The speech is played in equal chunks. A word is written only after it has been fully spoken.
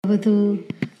भवतु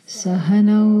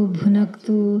सहनौ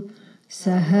भुनक्तु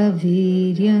सह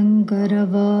वीर्यङ्करवावहै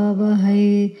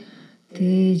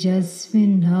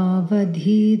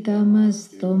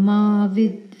तेजस्विनावधीतमस्तु मा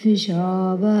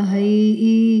विद्विषावहै।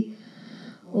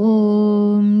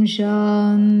 ॐ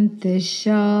शान्ति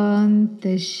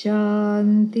शान्ति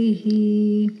शान्तिः।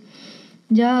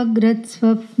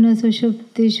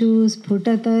 जाग्रत्स्वप्नसुषुप्तिषु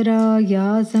स्फुटतरा या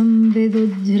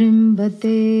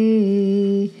संविदुज्जृम्भते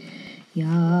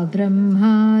या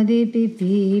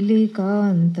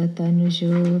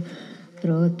ब्रह्मादिपिपीलिकान्ततनुषु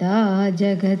प्रोता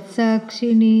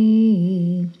जगत्साक्षिणी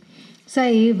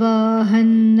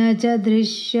सैवाहन्न च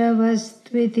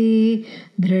दृश्यवस्त्विति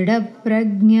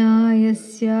दृढप्रज्ञा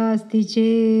यस्यास्ति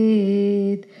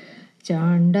चेत्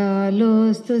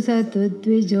चाण्डालोऽस्तु स तु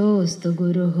द्विजोऽस्तु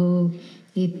गुरुः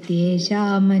इत्येषा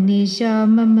मनीषा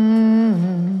मम।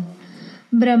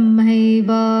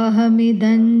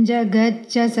 ब्रह्मैवाहमिदं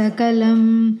जगच्च सकलं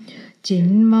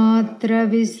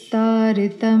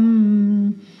चिन्मात्रविस्तारितं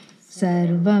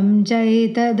सर्वं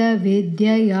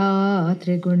चैतदविद्यया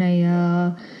त्रिगुणया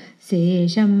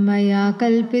शेषं मया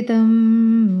कल्पितम्।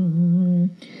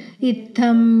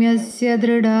 इत्थं यस्य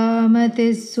दृढा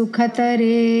मतिः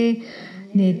सुखतरे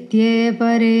नित्ये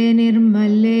परे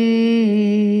निर्मले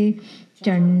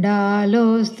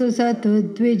चण्डालोऽस्तु स तु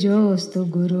द्विजोऽस्तु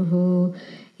गुरुः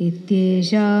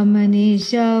इत्येषा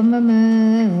मनीषा मम।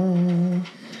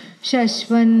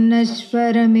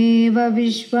 शश्वन्नश्वरमेव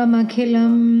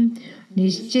विश्वमखिलं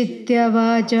निश्चित्य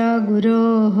वाचा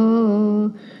गुरोः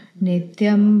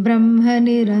नित्यं ब्रह्म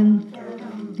निरन्तरं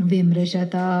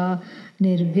विमृशता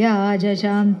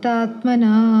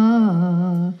निर्व्याजशान्तात्मना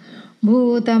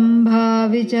भूतं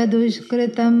भावि च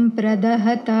दुष्कृतं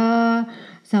प्रदहता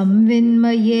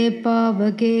संविन्मये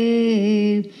पावके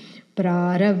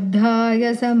प्रारब्धाय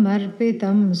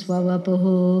समर्पितं स्ववपुः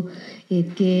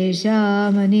इत्येषा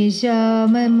मनीषा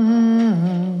मम।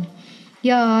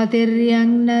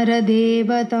 यातिर्यं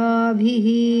नरदेवताभिः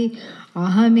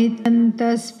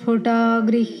अहमित्यन्तस्फुटा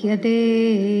गृह्यते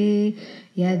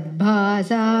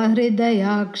यद्भासा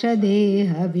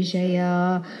हृदयाक्षदेहविषया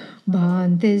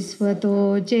भान्ति स्वतो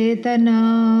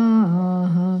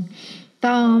चेतनाः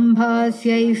तां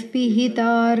भास्यैः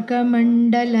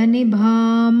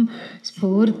पिहितार्कमण्डलनिभां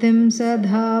स्फूर्तिं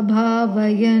सदा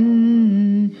भावयन्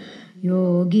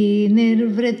योगी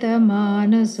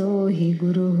निर्वृतमानसो हि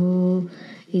गुरुः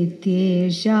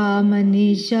इत्येषा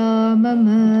मनीषा मम।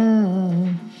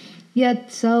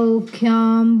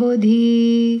 यत्सौख्याम्बुधि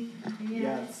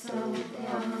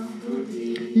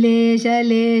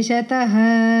लेशलेशतः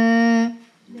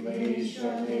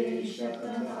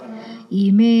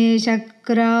इमे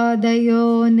शक्रादयो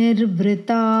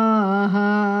निर्वृताः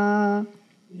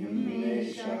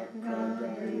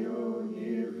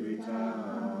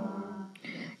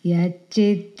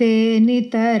यच्चित्ते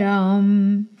नितरां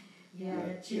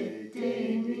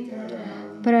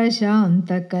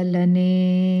प्रशान्तकलने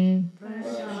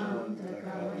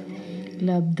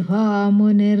लब्ध्वा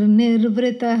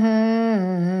मुनिर्निर्वृतः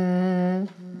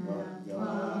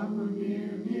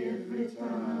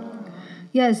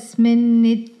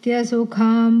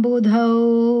यस्मिन्नित्यसुखाम्बुधौ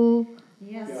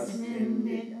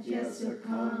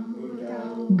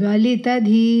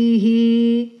गलितधीः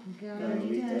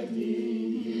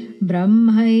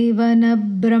ब्रह्मैव न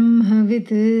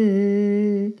ब्रह्मवित्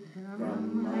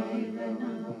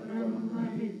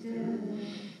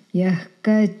यः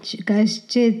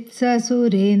कश्चित् स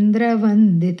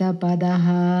सुरेन्द्रवन्दितपदः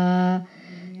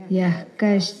यः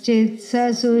कश्चित् स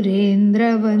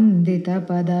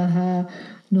सुरेन्द्रवन्दितपदः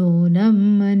नूनं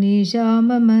मनीषा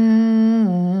मम।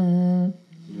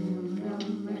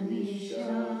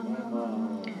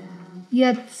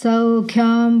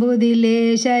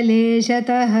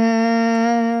 यत्सौख्याम्बुधिलेशलेशतः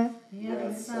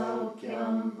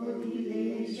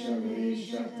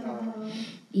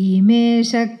इमे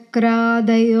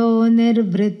शक्रादयो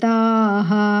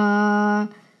निर्वृताः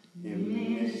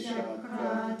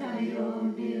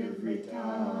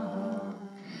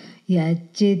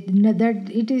yachit, that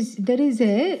it is, there is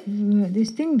a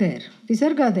this thing there,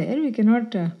 visarga there, we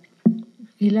cannot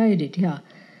elide it.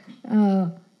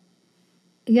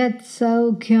 Yat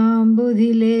saukhyam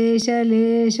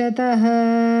budhileshaleshatah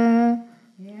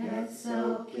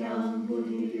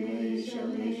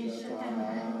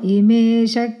ime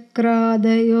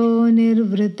shakradayo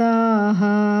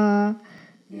nirvritaha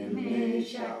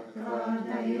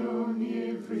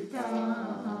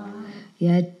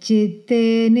यच्चित्ते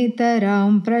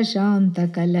नितरां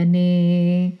प्रशान्तकलने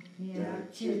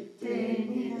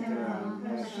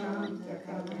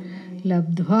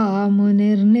लब्ध्वा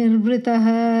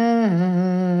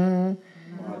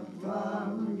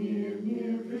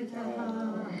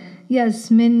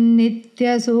Yasmin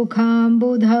nitya sukham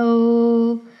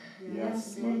budhau.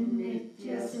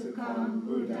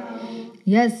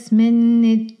 Yasmin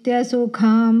nitya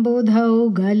sukham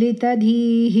budhau galita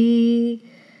dhihi.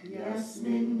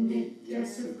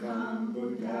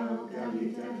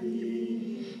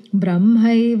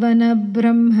 Brahmaiva na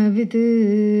brahmavit.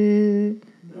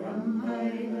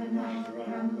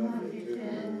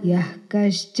 Yah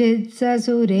kaschit sa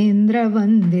surendra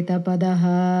vandita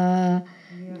padaha.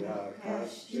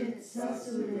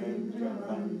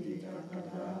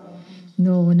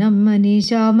 Nonam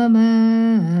Manisha mama.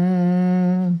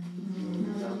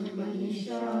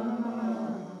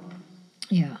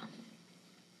 Yeah.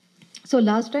 So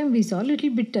last time we saw a little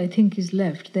bit, I think, is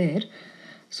left there.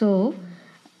 So,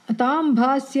 Atam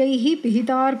bhasyaihi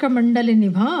pihitarka mandali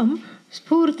nibham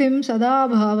spurtim sada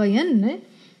bhavayan.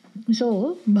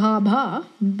 So, bha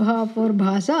for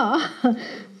bhasa,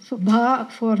 bha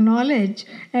for knowledge,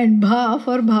 and bha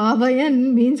for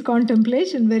bhavayan means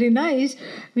contemplation. Very nice,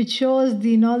 which shows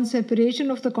the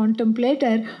non-separation of the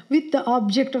contemplator with the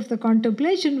object of the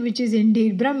contemplation, which is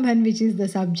indeed Brahman, which is the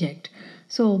subject.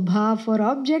 So, bha for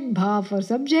object, bha for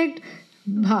subject,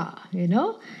 bha,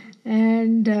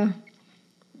 and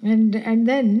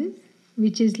then,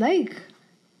 which is like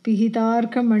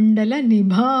Pihitarka Mandala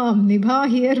Nibham. Nibha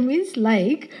here means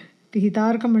like.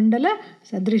 Pihitarka Mandala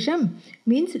Sadrisham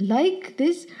means like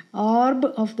this orb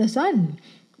of the sun,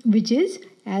 which is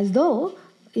as though,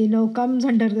 comes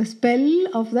under the spell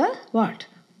of the what?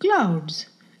 Clouds.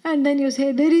 And then you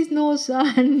say, there is no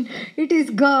sun, it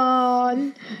is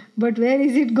gone. But where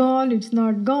is it gone? It's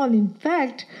not gone. In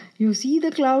fact, you see the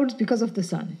clouds because of the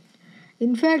sun.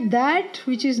 In fact, that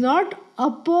which is not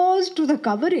opposed to the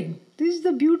covering, this is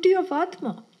the beauty of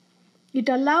Atma. It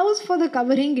allows for the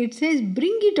covering, it says,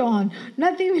 bring it on,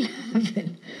 nothing will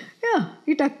happen. Yeah,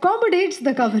 it accommodates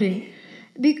the covering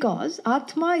because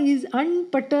Atma is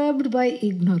unperturbed by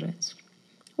ignorance.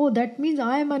 Oh, that means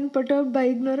I am unperturbed by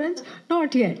ignorance?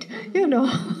 Not yet.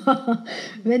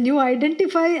 When you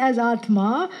identify as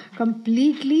Atma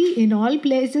completely in all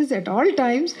places at all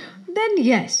times, then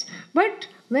yes. But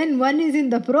when one is in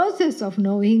the process of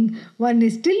knowing, one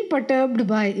is still perturbed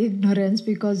by ignorance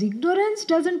because ignorance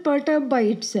doesn't perturb by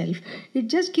itself. It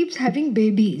just keeps having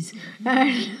babies.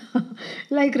 And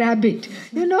like rabbit,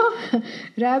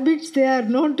 rabbits, they are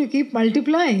known to keep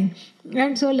multiplying.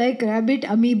 And so like rabbit,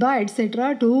 amoeba,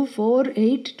 etc., 2, 4,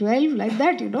 8, 12, like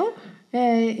that,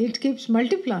 it keeps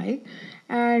multiplying.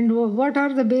 And what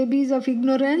are the babies of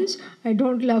ignorance? I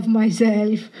don't love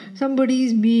myself. Somebody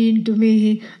is mean to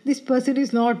me. This person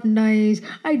is not nice.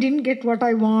 I didn't get what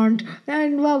I want.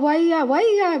 And why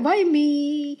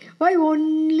me? Why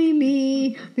only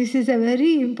me? This is a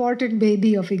very important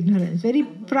baby of ignorance. Very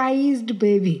prized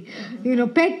baby.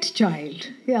 Pet child.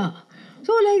 Yeah.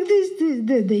 So like this,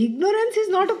 the ignorance is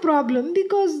not a problem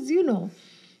because,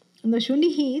 the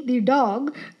Shunihi, the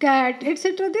dog, cat,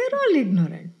 etc., they're all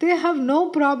ignorant. They have no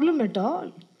problem at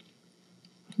all.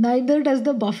 Neither does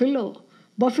the buffalo.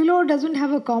 Buffalo doesn't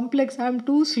have a complex, I'm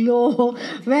too slow,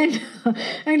 and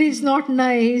it's not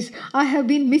nice. I have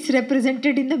been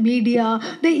misrepresented in the media.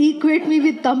 They equate me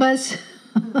with tamas.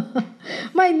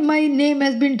 my name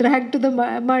has been dragged to the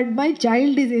mud. My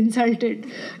child is insulted.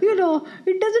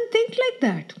 It doesn't think like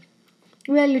that.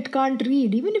 Well, it can't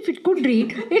read. Even if it could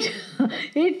read,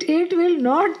 it will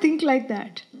not think like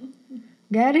that.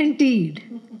 Guaranteed.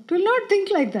 It will not think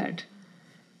like that.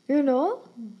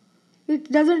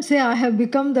 It doesn't say, I have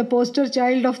become the poster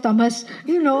child of tamas,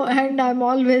 and I'm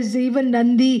always, even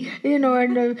Nandi,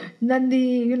 and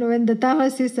Nandi, when the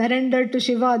tamas is surrendered to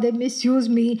Shiva, they misuse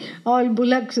me. All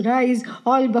bullocks rise,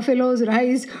 all buffaloes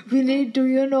rise. We need to,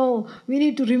 we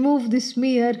need to remove this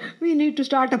smear. We need to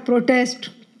start a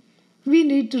protest. We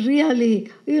need to really,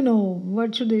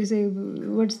 what should I say?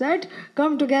 What's that?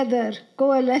 Come together,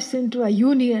 coalesce into a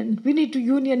union. We need to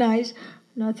unionize.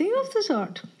 Nothing of the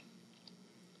sort.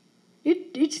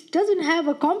 It doesn't have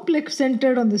a complex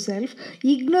centered on the self.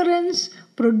 Ignorance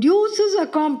produces a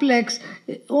complex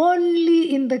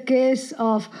only in the case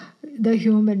of the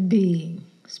human being.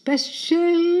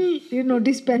 Special,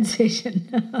 dispensation.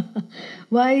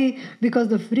 Why? Because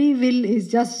the free will is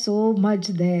just so much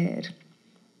there.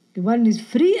 One is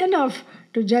free enough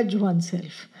to judge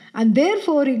oneself. And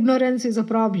therefore, ignorance is a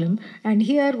problem. And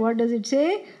here, what does it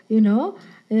say? The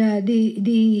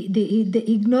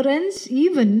ignorance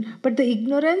even, but the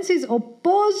ignorance is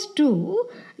opposed to,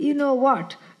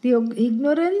 what? The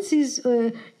ignorance is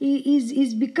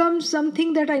becomes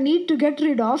something that I need to get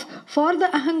rid of for the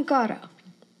ahankara.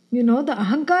 The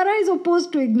ahankara is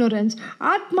opposed to ignorance.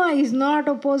 Atma is not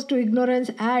opposed to ignorance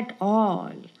at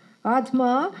all.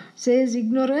 Atma says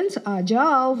ignorance,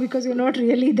 ajao, because you're not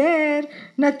really there.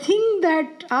 Nothing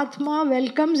that Atma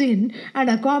welcomes in and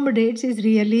accommodates is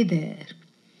really there.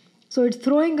 So it's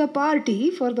throwing a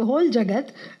party for the whole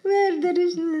Jagat where there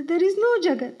is no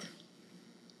Jagat.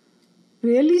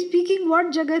 Really speaking,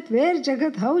 what Jagat, where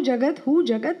Jagat, how Jagat, who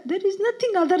Jagat, there is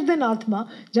nothing other than Atma.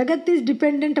 Jagat is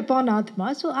dependent upon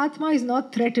Atma, so Atma is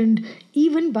not threatened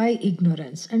even by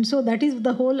ignorance. And so that is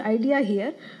the whole idea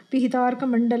here. Pihitarka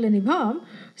Mandala Nibham,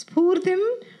 Spurtim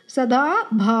Sada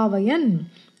Bhavayan.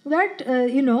 That,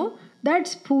 that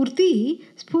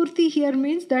spurti here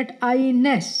means that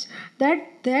I-ness, that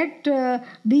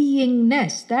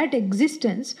beingness, that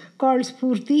existence called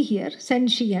spurti here,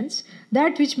 sentience,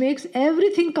 that which makes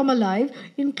everything come alive,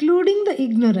 including the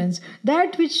ignorance,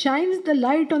 that which shines the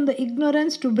light on the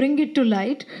ignorance to bring it to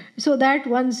light, so that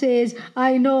one says,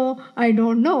 I know, I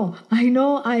don't know, I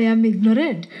know, I am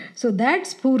ignorant. So that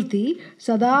spurti,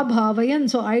 sada bhavayan,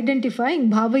 so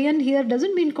identifying, bhavayan here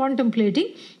doesn't mean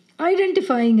contemplating,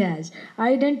 identifying as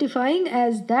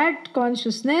that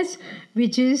consciousness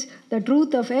which is the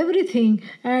truth of everything,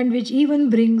 and which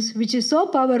is so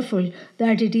powerful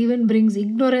that it even brings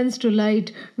ignorance to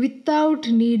light without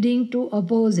needing to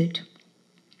oppose it.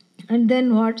 And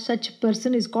then what? Such a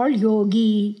person is called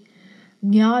yogi,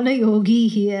 jnana yogi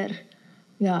here.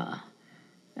 Yeah.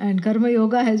 And karma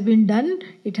yoga has been done,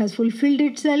 it has fulfilled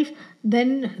itself,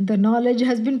 then the knowledge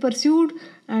has been pursued,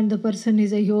 and the person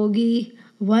is a yogi,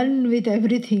 one with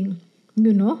everything,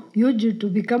 yuj, to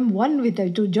become one with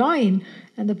it, to join,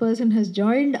 and the person has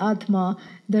joined Atma,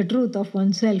 the truth of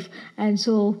oneself, and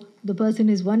so the person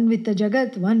is one with the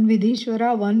Jagat, one with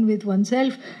Ishvara, one with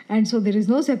oneself, and so there is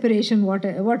no separation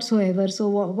whatsoever. So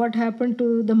what happened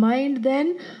to the mind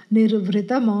then?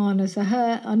 Nirvrita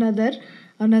manasaha,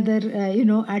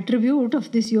 another attribute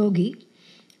of this yogi.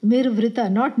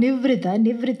 Nirvrita, not nivrita.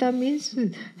 Nivrita means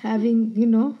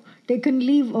having, taken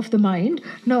leave of the mind.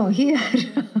 No, here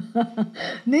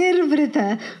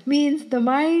Nirvrita means the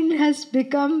mind has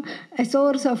become a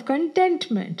source of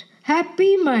contentment,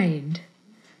 happy mind.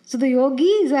 So the yogi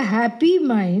is a happy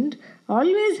mind,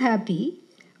 always happy,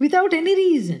 without any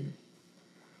reason.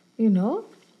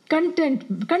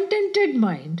 Contented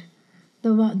mind.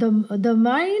 The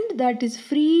mind that is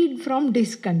freed from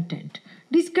discontent.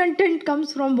 Discontent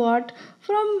comes from what?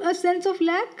 From a sense of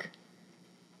lack.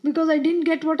 Because I didn't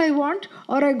get what I want,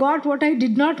 or I got what I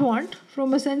did not want,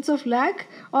 from a sense of lack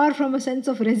or from a sense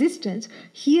of resistance.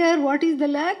 Here, what is the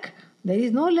lack? There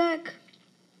is no lack.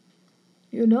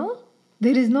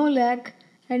 There is no lack.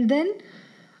 And then,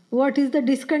 what is the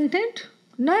discontent?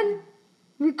 None.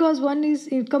 Because one is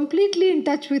completely in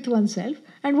touch with oneself.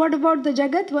 And what about the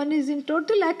Jagat? One is in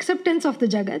total acceptance of the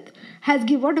Jagat.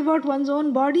 What about one's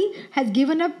own body? Has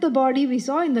given up the body, we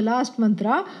saw in the last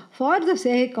mantra, for the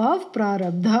sake of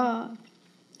prarabdha.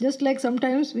 Just like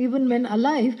sometimes, even when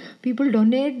alive, people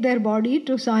donate their body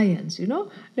to science,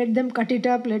 Let them cut it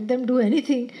up, let them do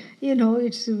anything, they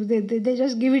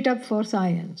just give it up for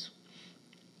science.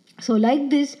 So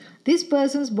like this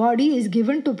person's body is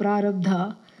given to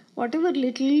prarabdha. Whatever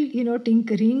little,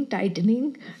 tinkering,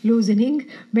 tightening, loosening,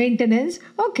 maintenance,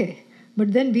 okay.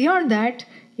 But then beyond that,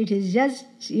 it is just,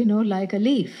 like a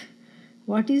leaf.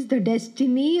 What is the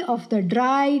destiny of the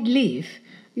dried leaf,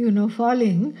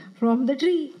 falling from the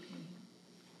tree?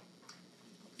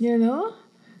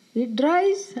 It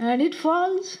dries and it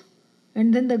falls.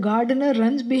 And then the gardener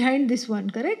runs behind this one,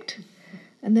 correct?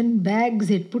 And then bags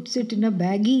it, puts it in a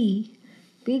baggie,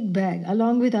 big bag.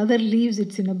 Along with other leaves,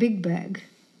 it's in a big bag.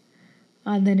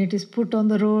 And then it is put on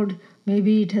the road.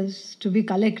 Maybe it has to be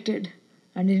collected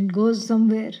and it goes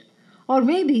somewhere. Or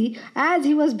maybe as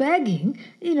he was bagging,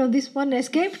 this one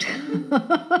escaped,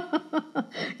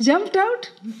 jumped out,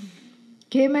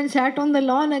 came and sat on the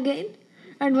lawn again,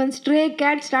 and one stray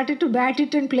cat started to bat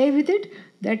it and play with it.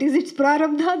 That is its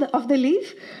prarabdha of the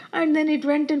leaf. And then it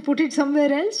went and put it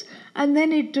somewhere else. And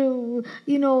then it,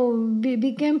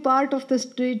 became part of the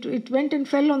street. It went and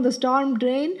fell on the storm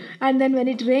drain. And then when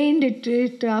it rained,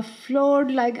 it flowed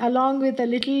like along with a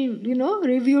little,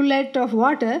 rivulet of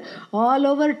water all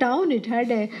over town.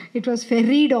 It was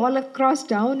ferried all across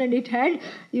town, and it had,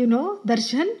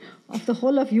 darshan of the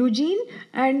whole of Eugene.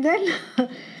 And then,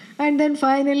 and then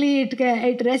finally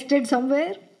it rested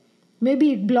somewhere.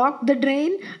 Maybe it blocked the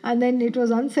drain, and then it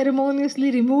was unceremoniously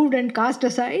removed and cast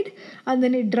aside, and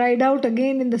then it dried out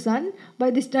again in the sun. By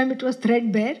this time it was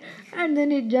threadbare, and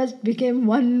then it just became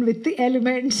one with the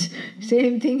elements.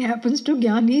 Same thing happens to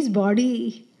Jnani's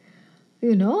body.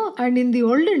 And in the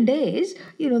olden days,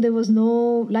 there was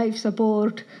no life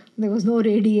support, There was no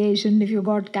radiation if you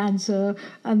got cancer,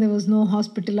 and there was no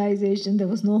hospitalization, there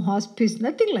was no hospice,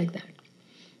 nothing like that.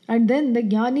 And then the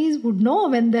jnanis would know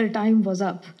when their time was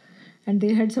up. And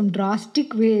they had some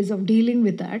drastic ways of dealing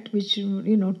with that, which,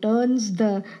 turns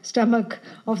the stomach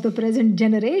of the present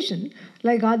generation.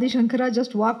 Like Adi Shankara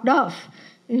just walked off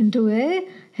into a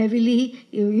heavily,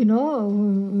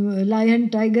 lion,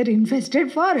 tiger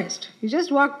infested forest. He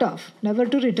just walked off, never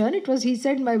to return. He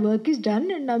said, my work is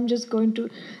done and I'm just going to.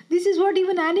 This is what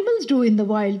even animals do in the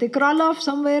wild. They crawl off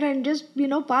somewhere and just,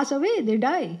 pass away. They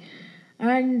die.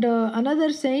 And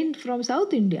another saint from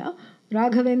South India,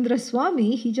 Raghavendra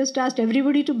Swami, he just asked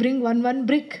everybody to bring one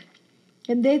brick.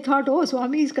 And they thought, oh,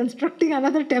 Swami is constructing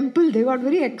another temple. They got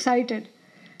very excited.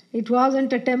 It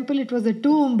wasn't a temple, it was a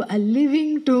tomb, a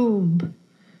living tomb.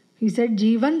 He said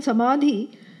Jivan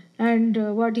Samadhi. And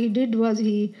what he did was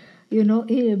he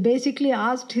basically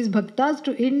asked his bhaktas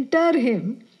to inter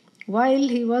him while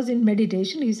he was in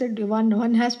meditation. He said,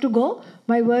 one has to go,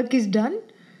 my work is done.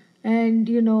 And,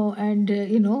 and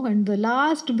the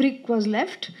last brick was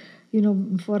left,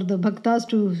 for the bhaktas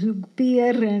to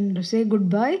peer and say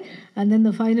goodbye. And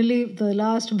then finally the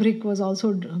last brick was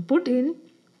also put in.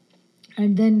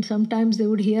 And then sometimes they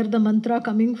would hear the mantra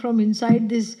coming from inside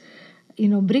this,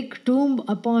 brick tomb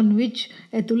upon which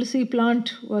a tulsi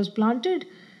plant was planted.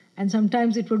 And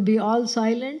sometimes it would be all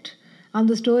silent. And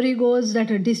the story goes that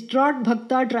a distraught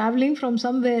bhakta traveling from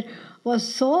somewhere was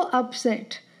so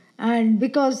upset, and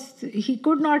because he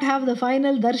could not have the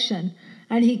final darshan,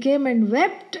 and he came and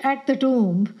wept at the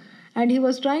tomb, and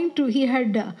he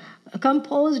had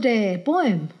composed a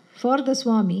poem for the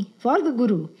Swami, for the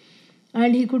Guru,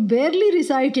 and he could barely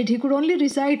recite it. He could only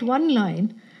recite one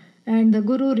line, and the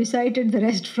Guru recited the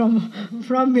rest from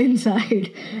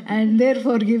inside, and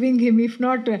therefore giving him, if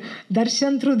not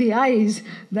darshan through the eyes,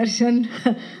 darshan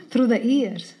through the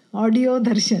ears. Audio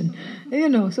darshan.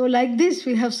 So like this,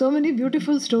 we have so many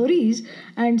beautiful stories.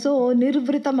 And so,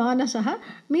 nirvrita manasaha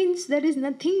means there is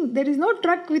no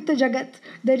truck with the jagat.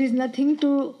 There is nothing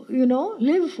to,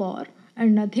 live for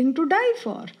and nothing to die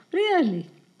for. Really.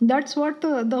 That's what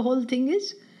the whole thing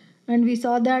is. And we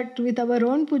saw that with our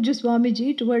own Pujya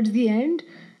Swamiji towards the end.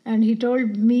 And he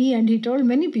told me and he told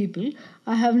many people,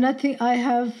 I have nothing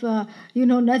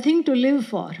to live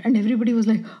for. And everybody was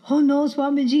like, oh no,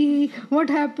 Swamiji, what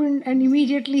happened? And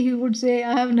immediately he would say,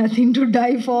 I have nothing to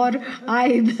die for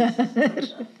either.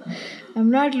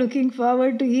 I'm not looking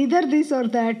forward to either this or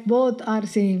that. Both are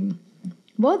same.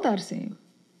 Both are same.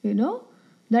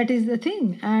 That is the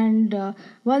thing. And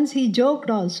once he joked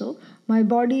also, my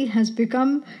body has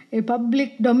become a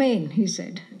public domain, he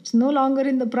said. It's no longer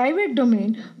in the private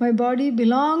domain. My body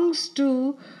belongs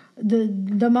to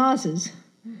the masses,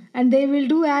 and they will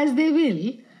do as they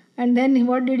will. And then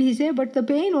what did he say? But the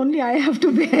pain only I have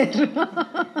to bear.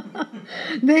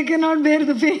 They cannot bear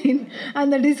the pain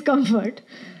and the discomfort.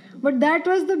 But that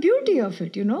was the beauty of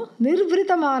it,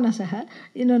 Nirvrita manasaha,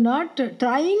 not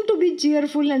trying to be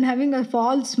cheerful and having a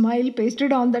false smile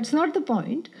pasted on. That's not the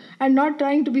point. And not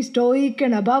trying to be stoic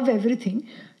and above everything.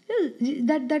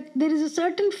 That there is a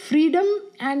certain freedom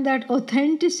and that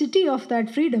authenticity of that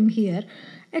freedom here.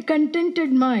 A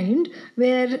contented mind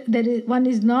where one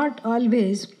is not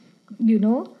always,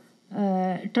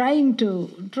 trying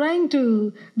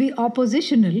to be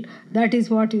oppositional. That is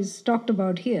what is talked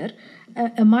about here.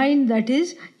 A mind that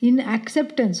is in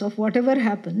acceptance of whatever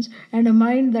happens, and a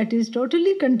mind that is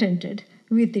totally contented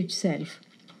with itself.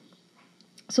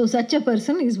 So such a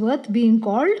person is worth being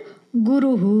called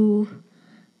Guruhu.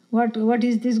 What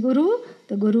is this Guru?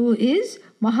 The Guru is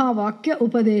Mahavakya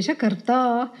Upadesha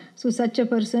Karta. So such a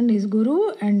person is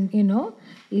Guru and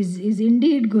is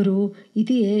indeed Guru.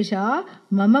 Iti Esha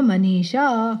Mama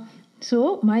Manisha.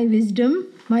 So my wisdom,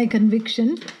 my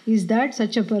conviction is that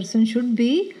such a person should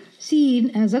be seen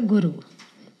as a Guru.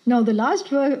 Now the last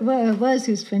verse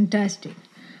is fantastic.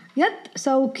 Yat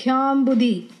Saukhyam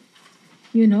Buddhi.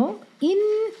 In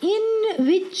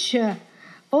which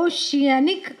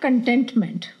oceanic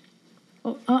contentment.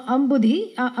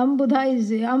 Ambudha is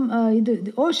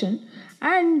the ocean,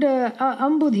 and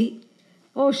Ambudhi,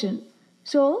 ocean.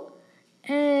 So,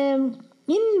 in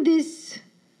this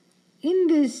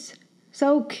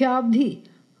Saukhyabdhi,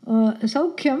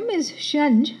 Saukhyam is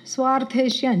Shanj, Swarthe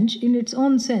Shanj in its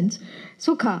own sense.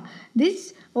 Sukha,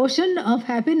 this ocean of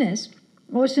happiness,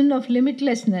 ocean of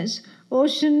limitlessness,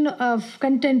 ocean of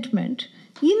contentment.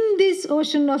 In which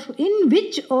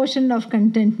ocean of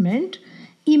contentment,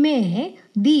 ime,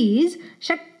 these,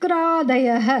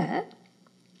 Shakradayah.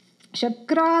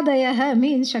 Shakradayah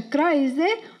means, Shakra is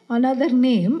another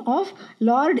name of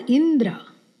Lord Indra.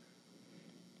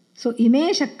 So,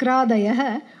 ime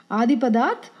Shakradayah,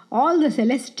 Adipadat, all the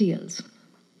celestials.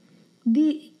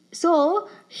 So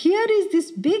here is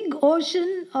this big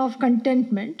ocean of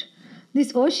contentment,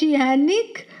 this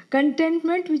oceanic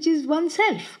contentment which is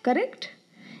oneself, correct?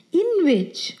 In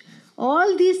which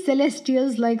all these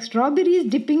celestials, like strawberries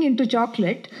dipping into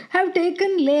chocolate, have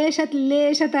taken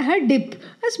leshatah dip,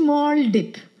 a small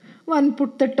dip. One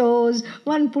put the toes,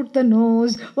 one put the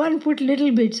nose, one put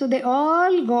little bit. So they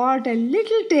all got a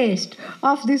little taste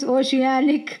of this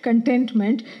oceanic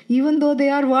contentment, even though they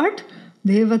are what?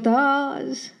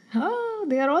 Devatas.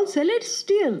 They are all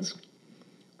celestials.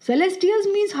 Celestials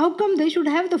means how come they should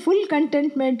have the full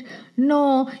contentment?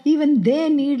 No, even they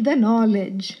need the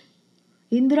knowledge.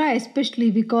 Indra especially,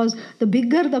 because the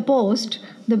bigger the post,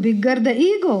 the bigger the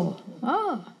ego.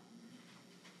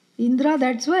 Indra,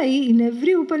 that's why in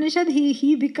every Upanishad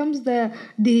he becomes the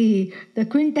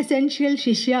quintessential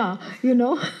Shishya,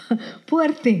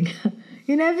 poor thing.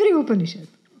 In every Upanishad.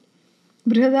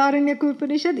 Brihadaranyaka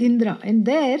Upanishad, Indra. And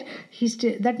there,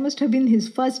 that must have been his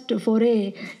first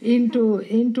foray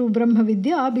into Brahma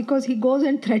Vidya, because he goes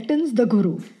and threatens the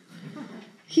Guru.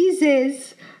 He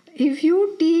says, if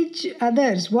you teach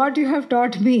others what you have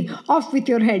taught me, off with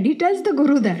your head. He tells the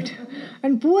Guru that.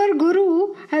 And poor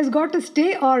Guru has got a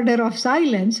stay order of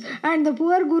silence, and the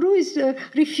poor Guru is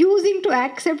refusing to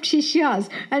accept Shishyas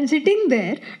and sitting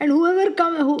there, and whoever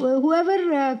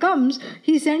comes,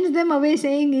 he sends them away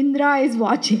saying, Indra is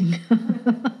watching.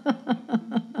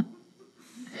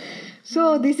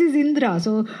 So this is Indra.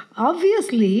 So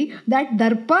obviously that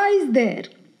darpa is there.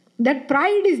 That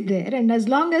pride is there, and as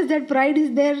long as that pride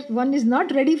is there, one is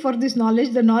not ready for this knowledge.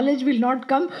 The knowledge will not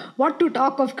come. What to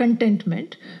talk of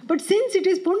contentment? But since it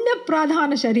is punya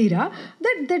pradhana sharira,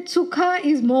 that sukha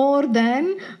is more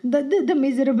than the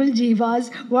miserable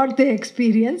jivas, what they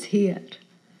experience here.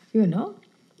 Even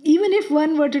if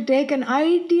one were to take an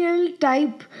ideal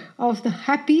type of the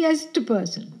happiest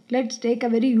person, let's take a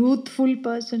very youthful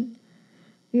person,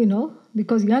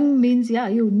 because young means,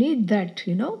 you need that,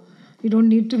 You don't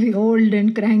need to be old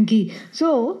and cranky.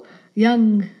 So,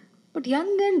 young, but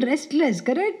young and restless,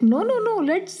 correct? No.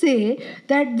 Let's say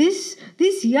that this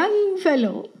young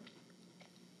fellow,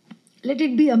 let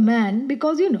it be a man,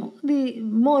 because, the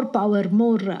more power,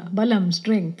 more balam,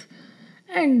 strength,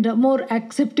 and more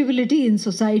acceptability in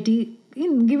society,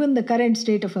 given the current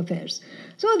state of affairs.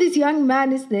 So, this young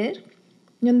man is there,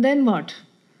 and then what?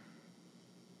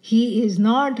 He is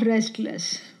not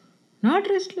restless. Not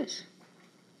restless.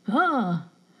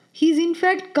 He is in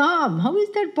fact calm. How is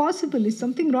that possible? Is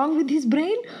something wrong with his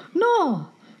brain? No.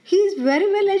 He is very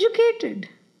well educated.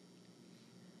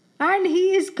 And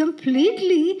he is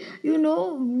completely,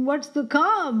 what's the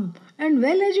calm and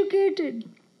well educated.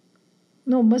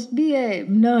 No, must be a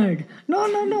nerd. No.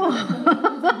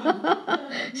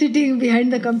 Sitting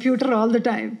behind the computer all the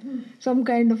time. Some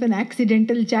kind of an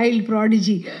accidental child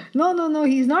prodigy. No.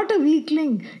 He's not a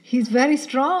weakling. He's very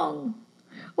strong.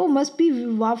 Oh, must be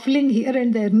waffling here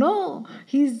and there. No,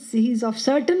 he's of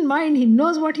certain mind. He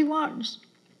knows what he wants.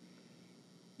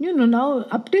 Now,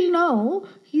 up till now,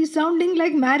 he's sounding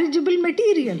like marriageable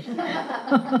material.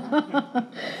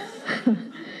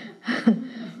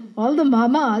 All the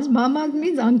mamas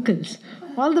means uncles.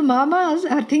 All the mamas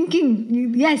are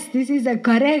thinking, yes, this is a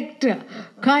correct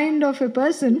kind of a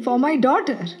person for my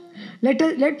daughter.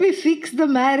 Let me fix the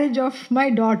marriage of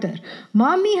my daughter.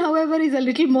 Mommy, however, is a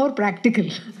little more practical.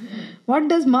 What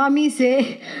does mommy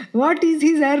say? What is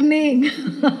his earning?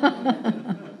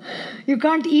 You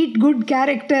can't eat good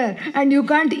character and you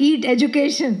can't eat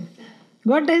education.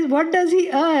 What does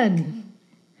he earn?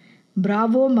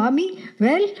 Bravo, mommy.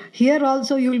 Well, here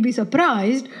also you will be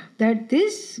surprised that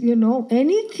this,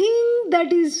 anything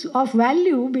that is of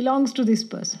value belongs to this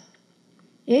person.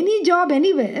 Any job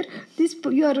anywhere,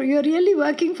 you're really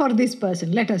working for this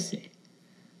person, let us say.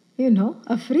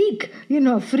 A freak.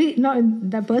 No,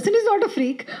 the person is not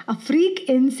a freak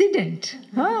incident.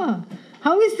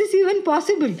 How is this even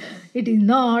possible? It is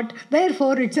not.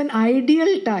 Therefore, it's an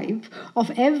ideal type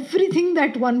of everything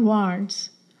that one wants.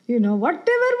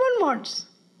 Whatever one wants.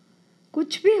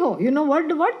 Kuch bhi ho.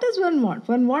 What does one want?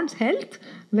 One wants health,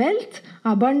 wealth,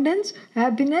 abundance,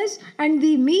 happiness, and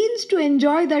the means to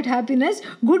enjoy that happiness,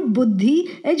 good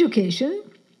buddhi, education.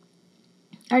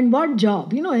 And what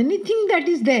job? Anything that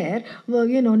is there,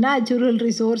 natural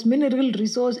resource, mineral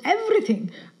resource,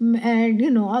 everything.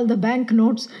 And, all the bank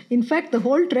notes. In fact, the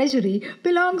whole treasury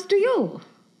belongs to you.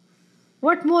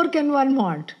 What more can one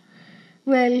want?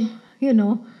 Well,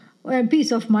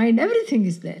 peace of mind, everything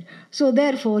is there. So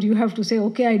therefore, you have to say,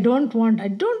 okay, I don't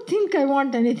think I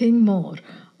want anything more.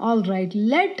 All right,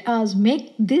 let us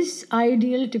make this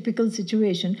ideal typical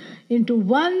situation into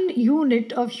one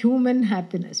unit of human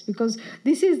happiness, because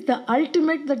this is the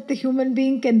ultimate that the human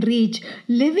being can reach,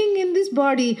 living in this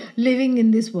body, living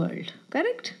in this world.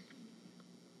 Correct?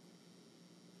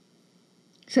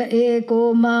 Sa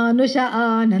eko manusha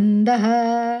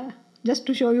anandah. Just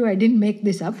to show you, I didn't make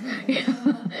this up.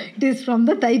 It is from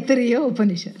the Taittiriya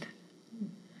Upanishad.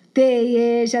 Te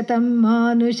ye shatam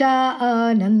manusha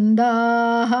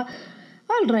anandah.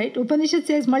 All right, Upanishad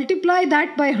says multiply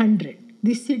that by 100.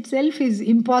 This itself is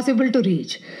impossible to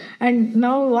reach. And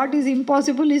now what is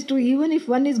impossible is to, even if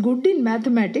one is good in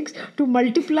mathematics, to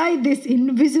multiply this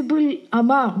invisible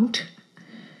amount.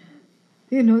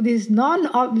 This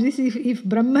if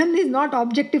Brahman is not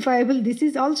objectifiable, this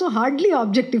is also hardly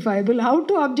objectifiable. How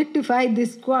to objectify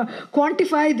this,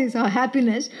 quantify this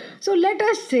happiness? So let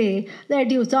us say that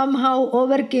you somehow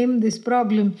overcame this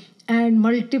problem and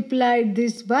multiplied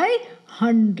this by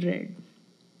 100.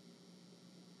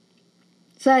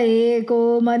 Sa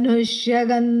eko manushya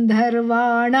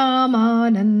gandharvanam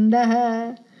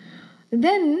anandah.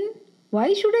 Then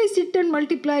why should I sit and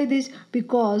multiply this?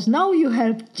 Because now you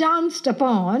have chanced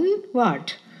upon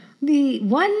what? The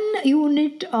one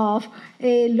unit of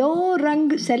a low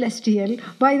rung celestial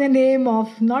by the name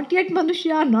of not yet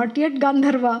Manushya, not yet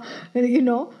Gandharva,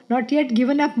 not yet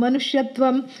given up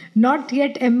Manushyatvam, not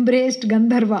yet embraced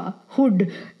Gandharva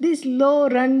hood. This low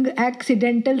rung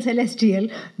accidental celestial,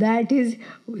 that is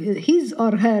his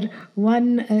or her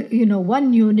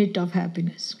one unit of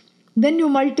happiness. Then you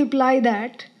multiply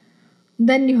that.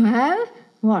 Then you have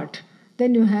what?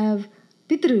 Then you have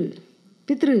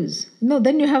Pitrus. No,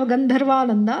 then you have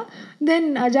Gandharvananda.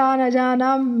 Then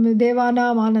Ajanam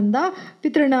Devanam Ananda.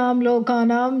 Pitranam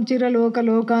Lokanam Chiraloka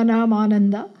Lokanam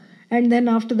Ananda. And then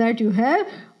after that you have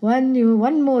one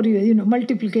more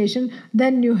multiplication.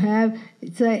 Then you have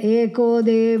Eko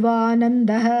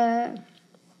Devananda.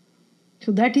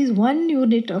 So that is one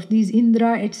unit of these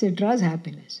Indra etc's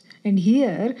happiness. And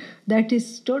here, that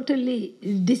is totally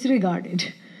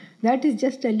disregarded. That is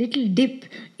just a little dip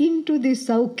into this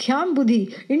Saukhyam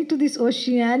Buddhi, into this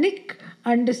oceanic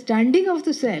understanding of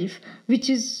the self,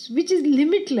 which is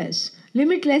limitless,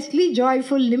 limitlessly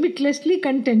joyful, limitlessly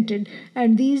contented.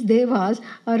 And these devas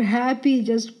are happy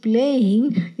just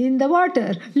playing in the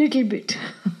water, little bit.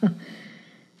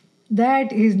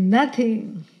 That is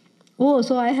nothing. Oh,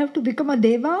 so I have to become a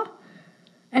deva?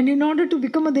 And in order to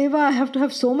become a deva, I have to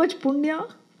have so much punya?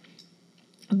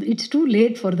 It's too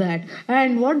late for that.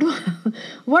 And what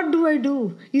do I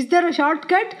do? Is there a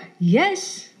shortcut?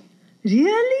 Yes.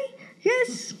 Really?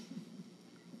 Yes.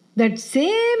 That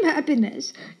same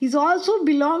happiness is also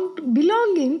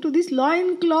belonging to this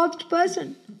loin-clothed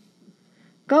person.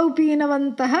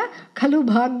 Kaupinavantaha khalu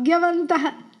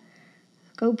bhagyavantaha.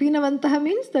 Kaupinavantaha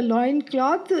means the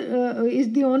loincloth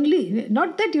is the only,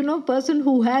 not that, person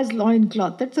who has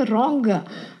loincloth. That's a wrong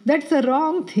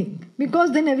thing.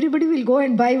 Because then everybody will go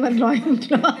and buy one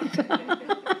loincloth.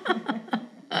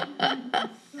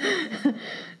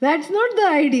 That's not the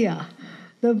idea.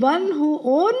 The one who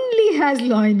only has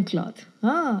loincloth.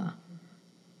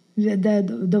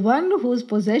 The one whose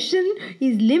possession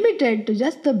is limited to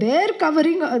just the bare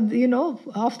covering,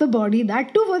 of the body,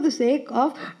 that too for the sake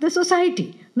of the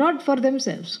society, not for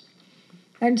themselves.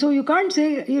 And so you can't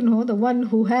say, the one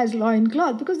who has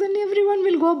loincloth, because then everyone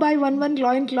will go buy one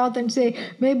loincloth and say,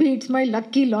 maybe it's my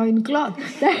lucky loincloth.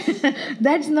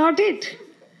 That's not it.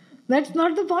 That's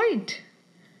not the point.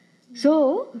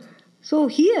 So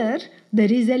here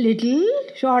there is a little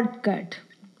shortcut.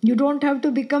 You don't have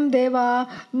to become Deva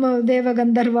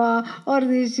Gandharva,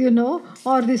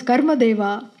 or this Karma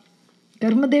Deva.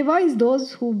 Karma Deva is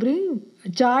those who bring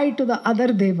joy to the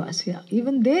other Devas. Yeah.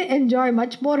 Even they enjoy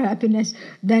much more happiness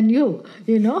than you,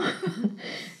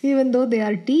 even though they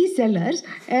are tea sellers,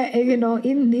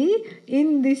 in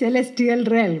the celestial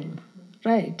realm.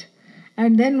 Right?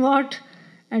 And then what?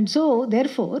 And so,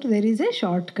 therefore, there is a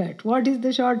shortcut. What is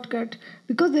the shortcut?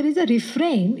 Because there is a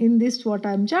refrain in this what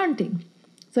I am chanting.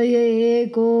 Sa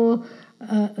eko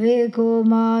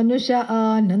manusha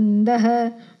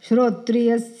anandah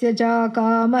shrotriyasya cha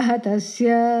kamah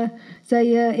tasya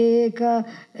saya eka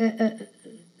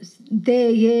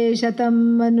te ye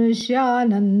shatam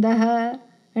manusyanandah.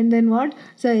 And then what?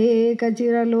 Sa eka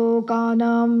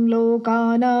chiralokanam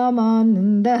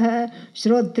anandah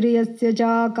shrotriyasya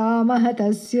cha kamah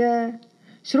tasya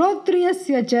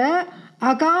shrotriyasya cha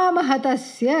akamah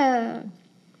tasya.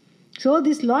 So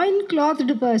this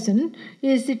loin-clothed person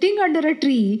is sitting under a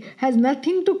tree, has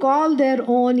nothing to call their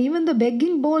own, even the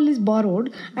begging bowl is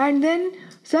borrowed, and then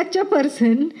such a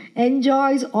person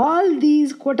enjoys all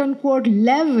these quote-unquote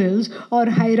levels or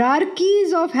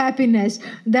hierarchies of happiness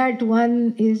that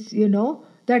one is,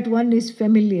 that one is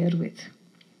familiar with.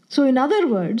 So in other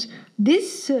words,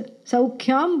 this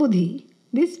Saukhyam Buddhi,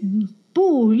 this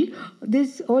pool,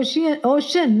 this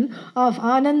ocean of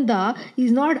Ananda is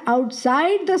not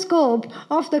outside the scope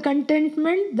of the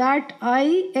contentment that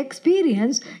I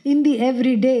experience in the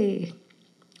everyday.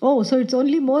 Oh, so it's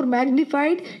only more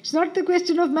magnified? It's not the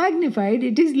question of magnified,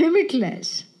 it is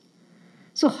limitless.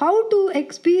 So, how to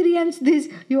experience this?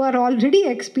 You are already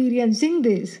experiencing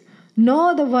this.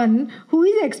 Know the one who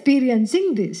is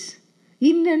experiencing this.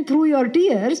 In and through your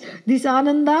tears, this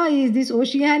Ananda is, this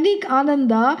oceanic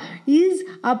Ananda is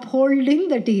upholding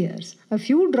the tears. A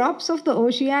few drops of the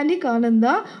oceanic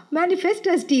Ananda manifest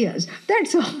as tears.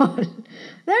 That's all.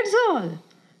 That's all.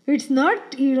 It's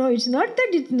not, it's not that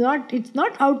it's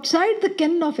not outside the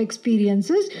ken of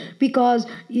experiences, because,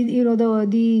 the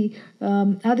Adi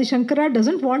Shankara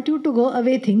doesn't want you to go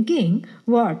away thinking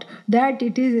what? That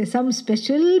it is some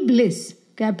special bliss,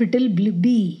 capital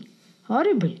B.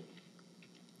 Horrible.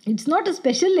 It's not a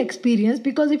special experience,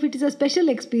 because if it is a special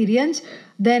experience,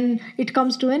 then it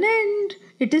comes to an end.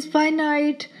 It is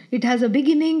finite. It has a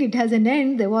beginning. It has an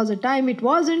end. There was a time it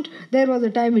wasn't. There was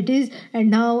a time it is. And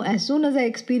now, as soon as I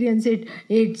experience it,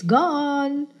 it's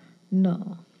gone.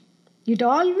 No. It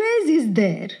always is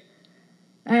there.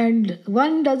 And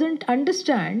one doesn't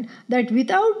understand that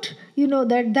without,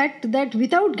 that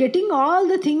without getting all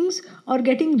the things or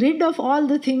getting rid of all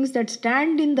the things that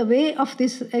stand in the way of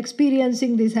this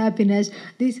experiencing this happiness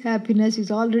is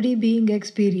already being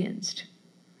experienced.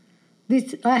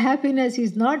 This happiness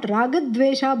is not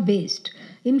ragadvesha based.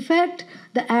 In fact,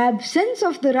 the absence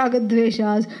of the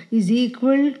ragadveshas is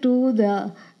equal to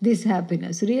this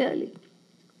happiness, really.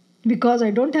 Because I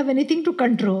don't have anything to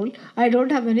control, I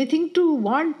don't have anything to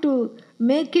want to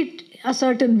make it a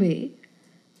certain way.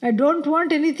 I don't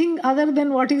want anything other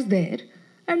than what is there,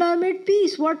 and I am at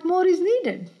peace. What more is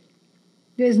needed?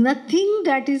 There is nothing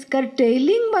that is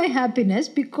curtailing my happiness,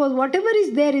 because whatever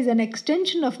is there is an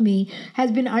extension of me,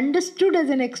 has been understood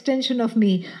as an extension of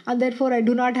me, and therefore I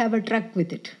do not have a truck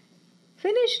with it.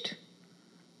 Finished.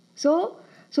 So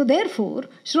therefore,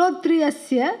 Shrotriya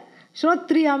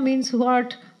means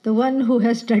what? The one who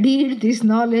has studied this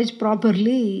knowledge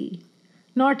properly.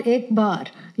 Not ek bar,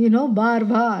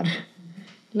 bar,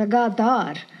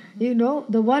 lagatar.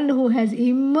 The one who has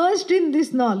immersed in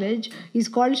this knowledge is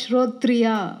called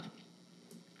Shrotriya.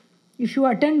 If you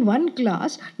attend one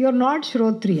class, you are not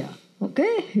Shrotriya.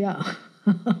 Okay? Yeah.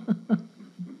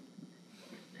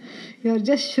 You are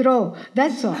just Shro.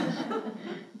 That's all.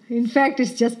 In fact,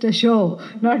 it's just a show,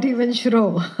 not even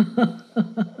Shro.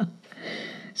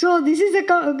 So this is a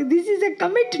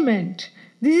commitment.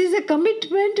 This is a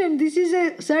commitment, and this is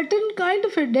a certain kind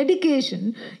of a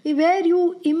dedication where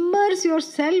you immerse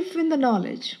yourself in the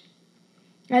knowledge.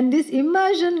 And this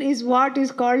immersion is what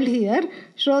is called here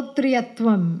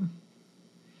Shrotriyatvam.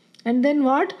 And then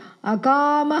what?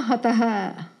 Akama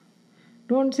hataha.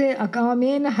 Don't say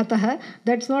akamena hataha.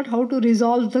 That's not how to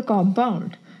resolve the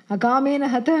compound. Akamena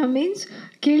hataha means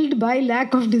killed by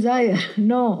lack of desire.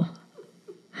 No.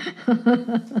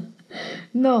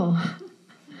 No.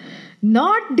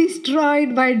 Not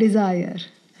destroyed by desire.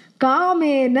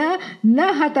 Kamena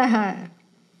nahataha.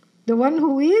 The one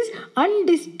who is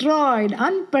undestroyed,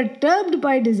 unperturbed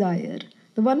by desire.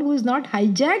 The one who is not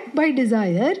hijacked by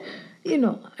desire,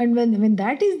 and when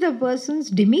that is the person's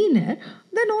demeanor,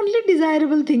 then only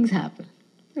desirable things happen.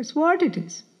 That's what it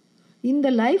is. In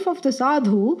the life of the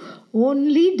sadhu,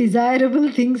 only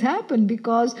desirable things happen,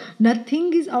 because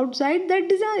nothing is outside that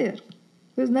desire.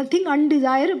 There's nothing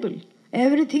undesirable.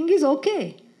 Everything is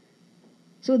okay.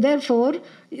 So therefore,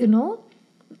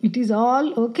 it is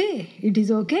all okay. It is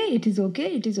okay, it is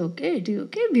okay, it is okay, it is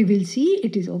okay. We will see,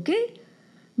 it is okay.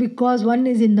 Because one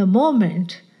is in the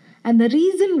moment. And the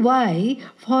reason why,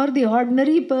 for the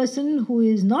ordinary person who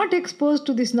is not exposed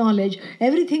to this knowledge,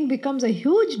 everything becomes a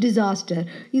huge disaster,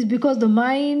 is because the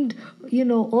mind,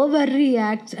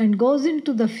 overreacts and goes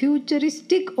into the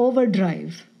futuristic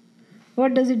overdrive.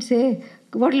 What does it say?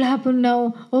 What will happen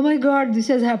now? Oh my God, this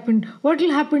has happened. What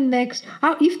will happen next?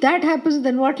 If that happens,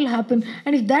 then what will happen?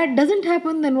 And if that doesn't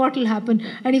happen, then what will happen?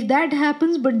 And if that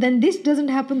happens, but then this doesn't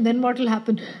happen, then what will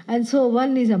happen? And so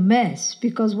one is a mess,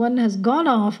 because one has gone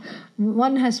off,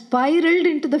 one has spiraled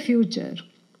into the future,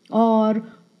 or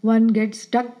one gets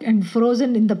stuck and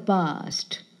frozen in the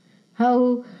past.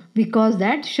 How? because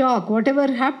that shock,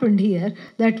 whatever happened here,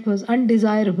 that was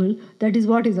undesirable. That is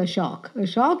what is a shock. A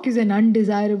shock is an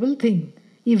undesirable thing,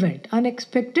 event.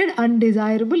 Unexpected,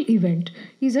 undesirable event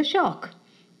is a shock.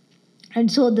 And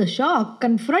so the shock,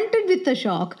 confronted with the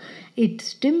shock, it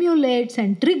stimulates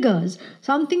and triggers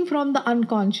something from the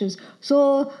unconscious.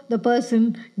 So the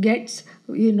person gets,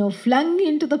 flung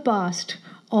into the past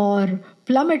or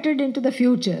plummeted into the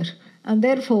future. And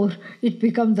therefore,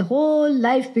 the whole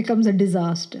life becomes a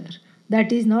disaster.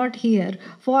 That is not here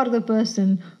for the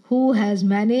person who has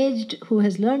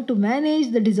learned to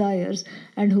manage the desires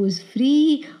and who is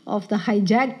free of the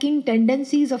hijacking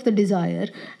tendencies of the desire.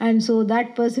 And so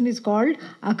that person is called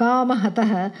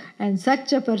akamahataha, and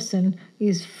such a person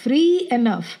is free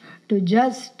enough to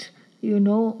just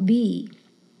be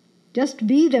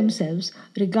themselves,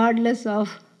 regardless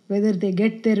of whether they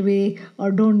get their way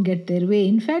or don't get their way.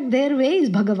 In fact, their way is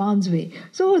Bhagavan's way.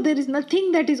 So there is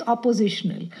nothing that is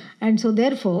oppositional. And so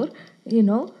therefore,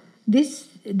 this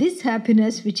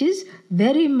happiness, which is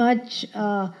very much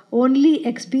only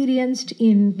experienced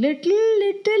in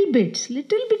little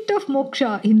bit of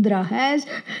moksha Indra has,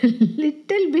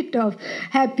 little bit of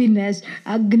happiness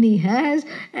Agni has,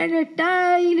 and a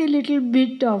tiny little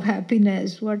bit of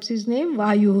happiness, what's his name,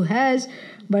 Vayu has.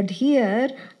 But here,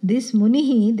 this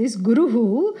Munihi, this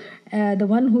Guruhu, the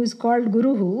one who is called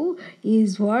Guruhu,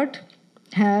 is what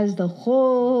has the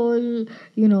whole,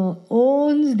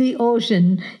 owns the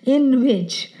ocean in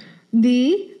which there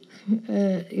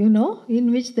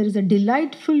is a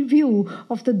delightful view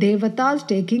of the devatas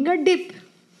taking a dip.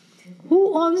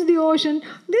 Who owns the ocean?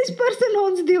 This person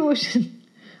owns the ocean.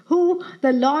 Who?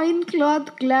 The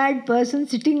loincloth clad person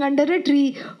sitting under a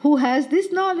tree who has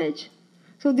this knowledge.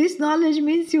 So this knowledge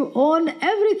means you own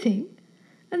everything.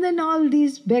 And then all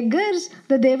these beggars,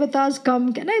 the devatas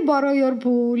come, can I borrow your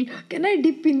pool? Can I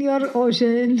dip in your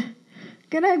ocean?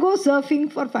 Can I go surfing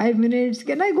for 5 minutes?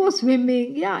 Can I go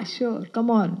swimming? Yeah, sure,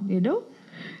 come on,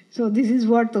 So this is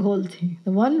what the whole thing.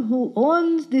 The one who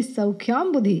owns this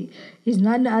Saukhyam Buddhi is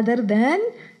none other than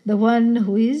the one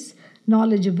who is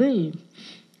knowledgeable.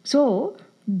 So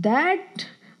that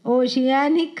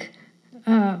oceanic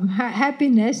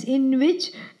happiness in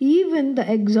which even the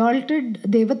exalted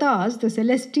devatas, the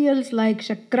celestials like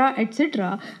Shakra,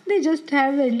 etc., they just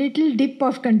have a little dip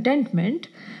of contentment.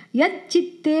 Yat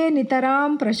chitte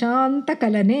nitaram prashanta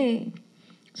kalane.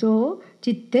 So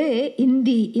chitte in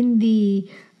the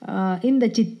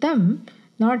chittam,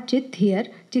 not chit here,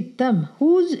 chittam,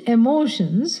 whose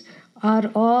emotions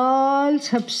are all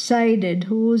subsided,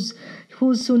 whose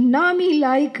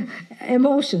tsunami-like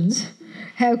emotions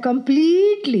have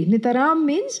completely, nitaram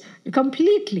means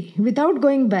completely, without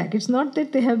going back. It's not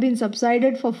that they have been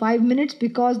subsided for 5 minutes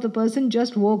because the person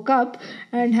just woke up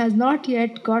and has not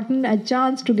yet gotten a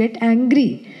chance to get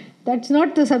angry. That's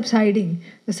not the subsiding.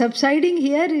 The subsiding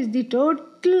here is the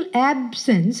total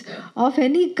absence of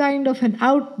any kind of an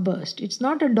outburst. It's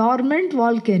not a dormant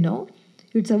volcano.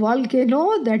 It's a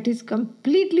volcano that is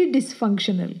completely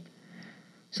dysfunctional.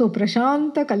 So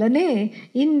prashanta kalane,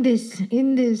 in this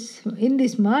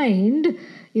mind,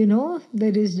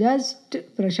 there is just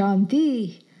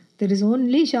prashanti. There is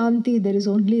only shanti, there is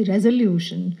only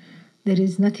resolution. There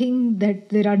is nothing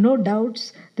there are no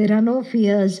doubts, there are no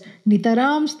fears.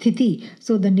 Nitaram sthiti.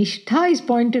 So the nishtha is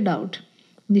pointed out.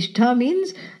 Nishtha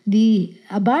means the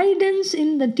abidance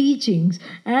in the teachings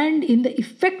and in the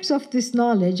effects of this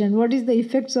knowledge. And what is the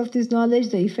effects of this knowledge?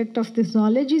 The effect of this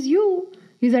knowledge is you.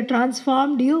 Is a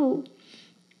transformed you.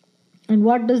 And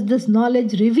what does this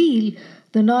knowledge reveal?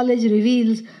 The knowledge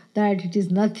reveals that it is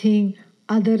nothing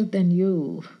other than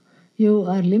you. You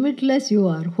are limitless, you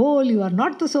are whole, you are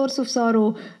not the source of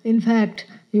sorrow. In fact,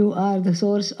 you are the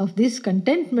source of this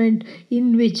contentment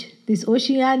in which, this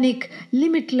oceanic,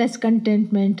 limitless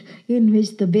contentment in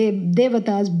which the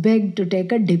devatas beg to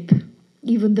take a dip.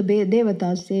 Even the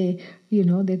devatas say,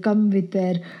 they come with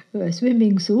their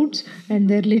swimming suits and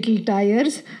their little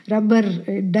tires, rubber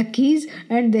duckies,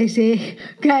 and they say,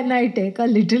 can I take a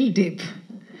little dip?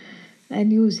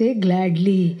 And you say,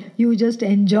 gladly. You just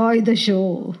enjoy the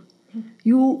show.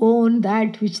 You own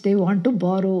that which they want to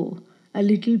borrow a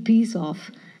little piece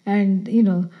of. And,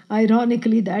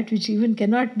 ironically, that which even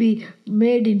cannot be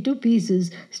made into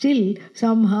pieces, still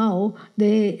somehow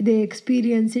they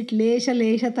experience it lesha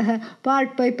leshatah,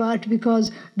 part by part,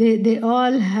 because they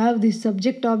all have this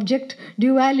subject-object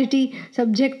duality.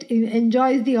 Subject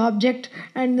enjoys the object,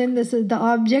 and then the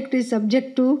object is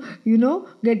subject to,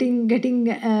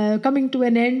 coming to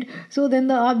an end. So then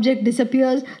the object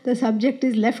disappears, the subject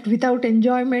is left without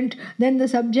enjoyment. Then the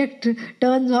subject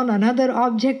turns on another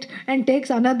object and takes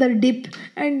another dip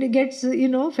and gets,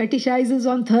 fetishizes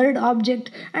on third object.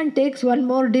 object and takes one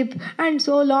more dip, and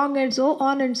so long and so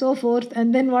on and so forth.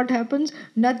 And then what happens?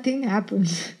 Nothing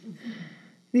happens.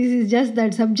 This is just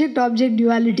that subject object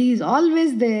duality is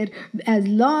always there as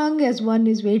long as one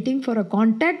is waiting for a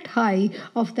contact high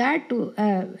of that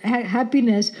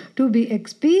happiness to be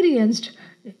experienced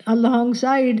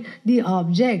alongside the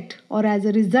object, or as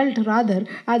a result, rather,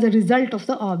 as a result of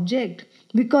the object.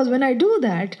 Because when I do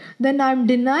that, then I'm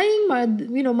denying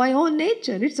my own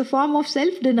nature. It's a form of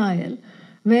self-denial.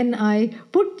 When I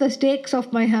put the stakes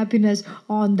of my happiness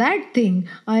on that thing,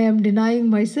 I am denying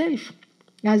myself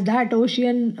as that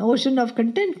ocean of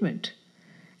contentment.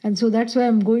 And so that's why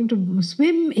I'm going to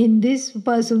swim in this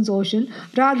person's ocean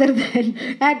rather than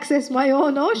access my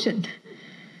own ocean.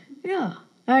 Yeah.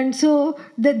 And so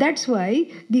that's why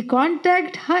the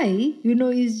contact high,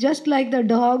 is just like the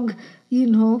dog,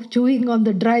 chewing on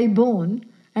the dry bone.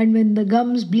 And when the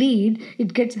gums bleed,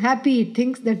 it gets happy. It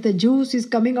thinks that the juice is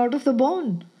coming out of the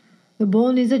bone. The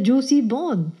bone is a juicy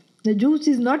bone. The juice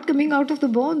is not coming out of the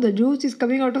bone. The juice is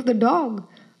coming out of the dog.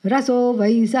 Raso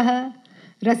vaisaha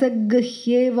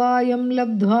rasaghyevayam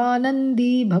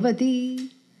labdhvanandi bhavati.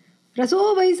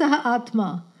 Raso vaisaha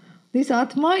atma. This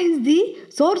Atma is the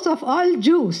source of all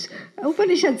juice.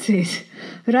 Upanishad says.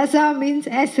 Rasa means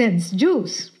essence,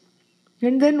 juice.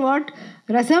 And then what?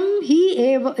 Rasam hi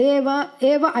eva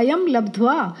ayam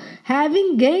labdhva.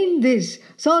 Having gained this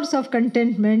source of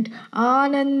contentment,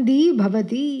 anandi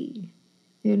bhavati.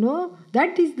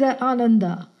 That is the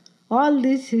ananda. All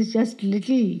this is just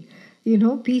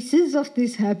little, pieces of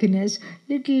this happiness,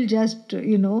 little just,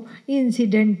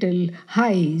 incidental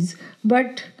highs.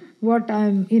 But what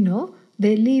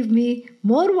they leave me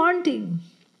more wanting.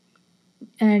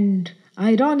 And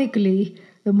ironically,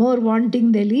 the more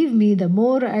wanting they leave me, the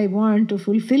more I want to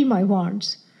fulfill my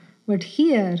wants. But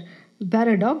here,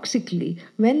 paradoxically,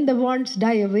 when the wants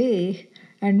die away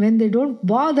and when they don't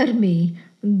bother me,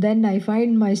 then I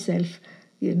find myself,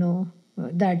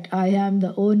 that I am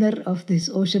the owner of this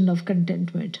ocean of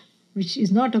contentment, which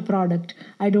is not a product.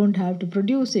 I don't have to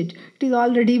produce it. It is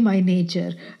already my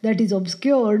nature that is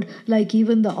obscured, like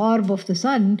even the orb of the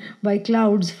sun, by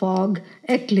clouds, fog,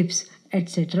 eclipse,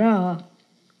 etc.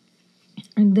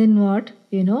 And then what?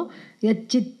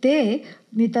 Yachitte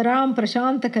nitaram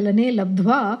prashanta kalane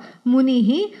labdhva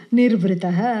munihi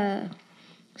nirvritaha.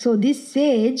 So this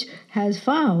sage has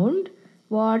found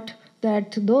what?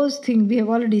 That those things, we have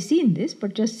already seen this,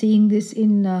 but just seeing this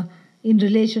in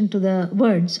relation to the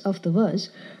words of the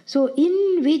verse. So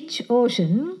in which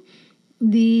ocean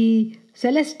the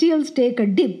celestials take a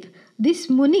dip,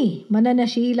 this Muni,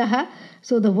 Mananashilaha,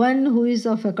 so the one who is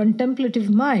of a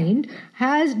contemplative mind,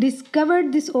 has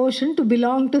discovered this ocean to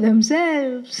belong to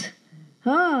themselves.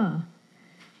 Yachitte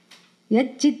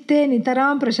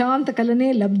nitaram prashanta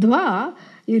kalane labdhva,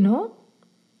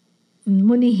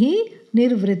 munihi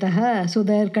nirvritaha. So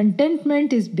their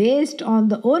contentment is based on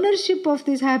the ownership of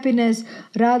this happiness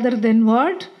rather than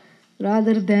what?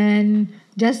 Rather than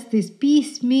just this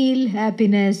piecemeal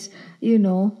happiness,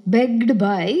 begged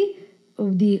by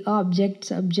the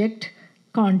object-subject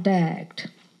contact.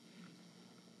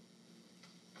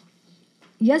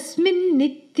 Yasmin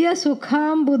nitya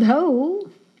sukham budhau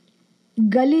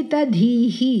galita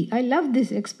dhihi. I love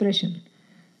this expression.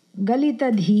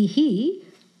 Galita dhihi,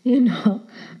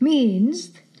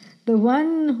 means the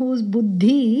one whose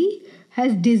buddhi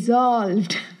has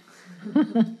dissolved.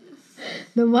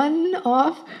 The one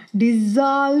of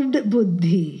dissolved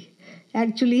buddhi.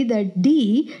 Actually, that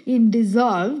D in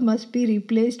dissolve must be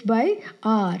replaced by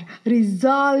R.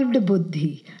 Resolved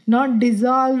buddhi. Not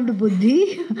dissolved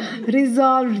buddhi,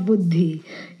 resolved buddhi.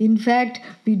 In fact,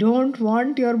 we don't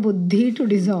want your buddhi to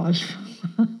dissolve.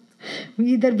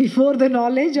 Either before the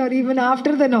knowledge or even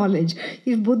after the knowledge.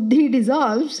 If buddhi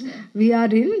dissolves, we are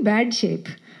in bad shape.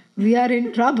 We are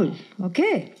in trouble.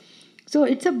 Okay? So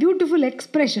it's a beautiful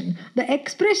expression. The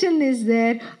expression is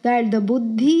there that the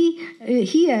buddhi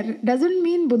here doesn't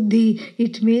mean buddhi,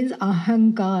 it means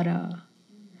ahankara.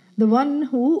 The one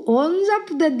who owns up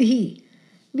the dhi.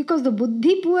 Because the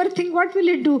buddhi, poor thing, what will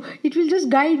it do? It will just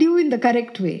guide you in the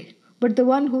correct way. But the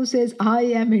one who says, I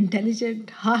am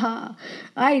intelligent, haha,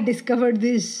 I discovered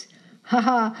this,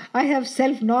 haha, I have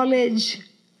self-knowledge,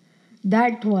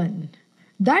 that one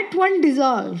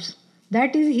dissolves.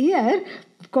 That is here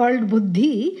called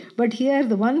buddhi, but here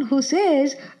the one who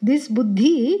says, this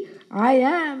buddhi, I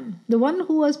am, the one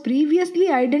who was previously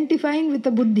identifying with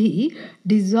the buddhi,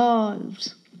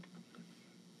 dissolves.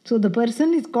 So the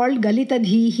person is called Galita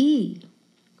Dhihi.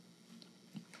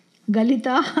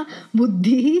 Galita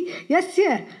Buddhi,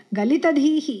 yasya, Galita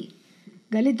Dhihi.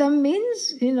 Galitam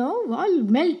means, all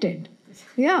melted.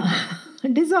 Yeah,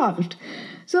 dissolved.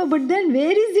 So, but then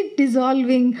where is it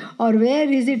dissolving or where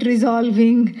is it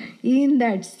resolving? In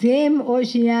that same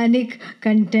oceanic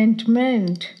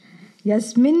contentment.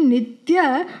 Yasmin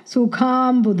nitya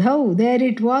sukham budhau. There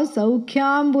it was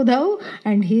saukhyam budhau,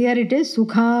 and here it is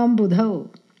sukham budhau.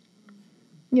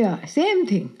 Yeah, same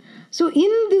thing. So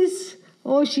in this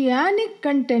oceanic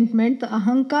contentment, the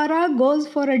ahankara goes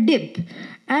for a dip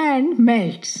and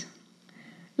melts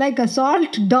like a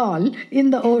salt doll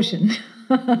in the ocean.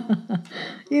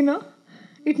 you know,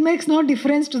 it makes no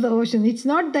difference to the ocean. It's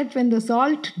not that when the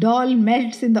salt doll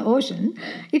melts in the ocean,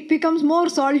 it becomes more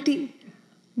salty.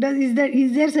 Is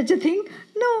there such a thing?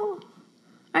 No.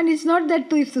 And it's not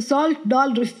that if the salt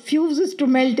doll refuses to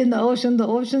melt in the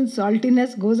ocean's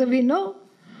saltiness goes away. No.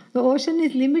 The ocean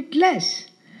is limitless.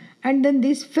 And then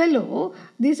this fellow,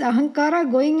 this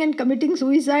ahankara going and committing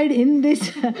suicide in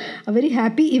this, a very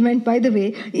happy event by the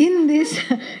way, in this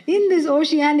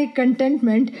oceanic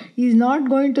contentment is not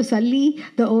going to sully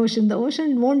the ocean. The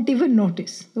ocean won't even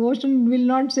notice. The ocean will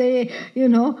not say,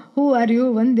 who are you,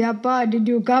 Vandyappa, did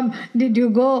you come, did you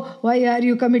go, why are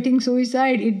you committing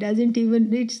suicide? It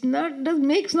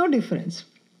makes no difference.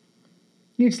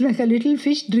 It's like a little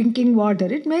fish drinking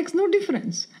water. It makes no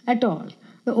difference at all.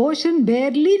 The ocean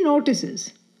barely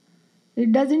notices.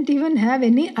 It doesn't even have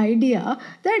any idea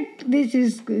that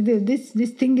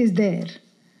this thing is there.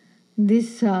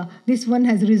 This one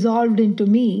has resolved into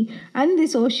me, and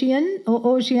this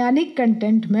oceanic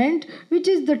contentment, which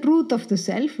is the truth of the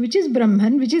self, which is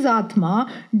Brahman, which is Atma,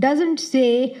 doesn't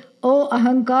say, "Oh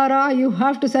ahankara, you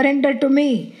have to surrender to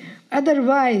me.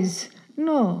 Otherwise,"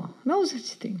 no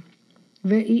such thing.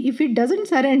 If it doesn't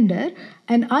surrender,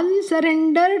 an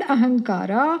unsurrendered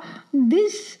ahankara,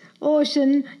 this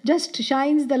ocean just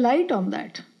shines the light on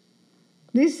that.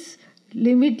 This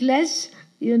limitless,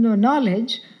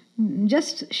 knowledge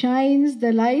just shines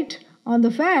the light on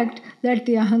the fact that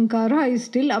the ahankara is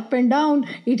still up and down.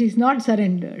 It is not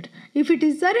surrendered. If it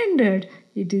is surrendered,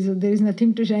 there is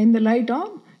nothing to shine the light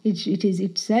on. It is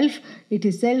itself. It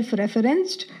is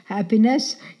self-referenced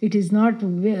happiness. It is not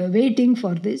waiting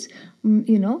for this,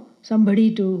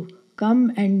 somebody to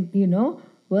come and,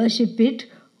 worship it,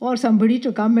 or somebody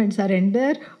to come and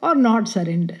surrender or not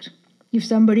surrender. If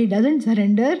somebody doesn't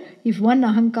surrender, if one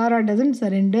ahankara doesn't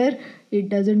surrender, it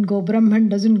doesn't go, Brahman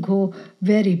doesn't go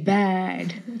very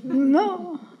bad.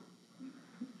 No,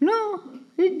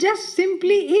 it just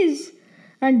simply is.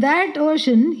 And that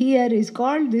ocean here is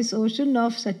called this ocean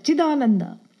of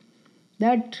Satchidananda.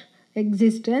 That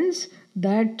existence,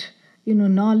 that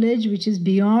knowledge which is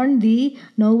beyond the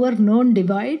knower-known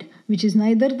divide, which is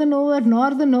neither the knower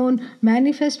nor the known,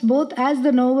 manifest both as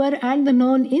the knower and the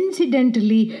known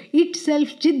incidentally, itself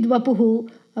chidvapuhu.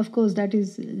 Of course, that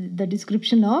is the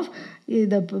description of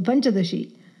the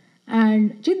Panchadashi.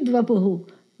 And chidvapuhu,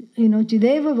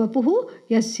 chideva vapuhu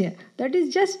yasya. That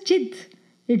is just chid.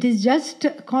 It is just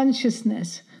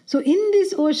consciousness. So in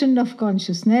this ocean of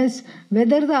consciousness,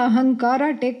 whether the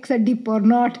ahankara takes a dip or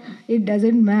not, it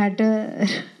doesn't matter.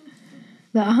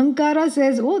 The ahankara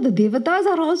says, oh, the devatas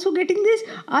are also getting this,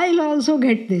 I'll also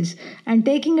get this. And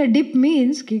taking a dip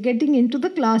means getting into the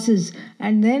classes.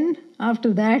 And then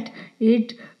after that,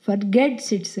 it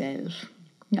forgets itself.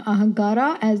 The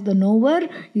ahankara as the knower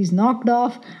is knocked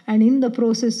off, and in the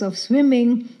process of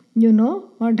swimming,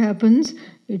 what happens?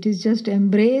 It is just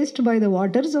embraced by the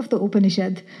waters of the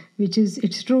Upanishad, which is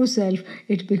its true self.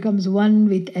 It becomes one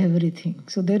with everything.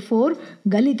 So therefore,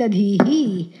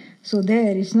 galitadhihi. So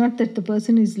there, it's not that the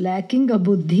person is lacking a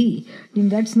buddhi.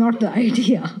 That's not the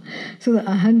idea. So the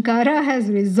ahankara has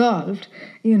resolved,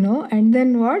 and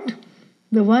then what?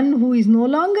 The one who is no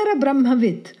longer a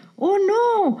brahmavit. Oh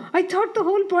no, I thought the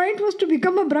whole point was to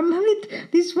become a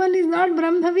brahmavit. This one is not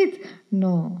brahmavit.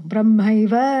 No,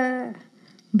 brahmaiva.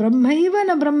 Brahmaiva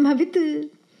na brahmavit.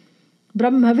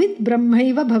 Brahmavit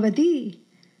brahmaiva bhavati.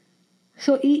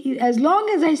 So as long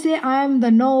as I say I am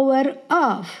the knower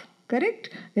of,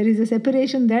 correct? There is a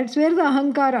separation. That's where the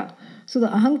ahankara. So the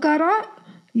ahankara,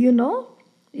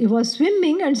 it was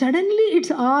swimming and suddenly its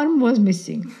arm was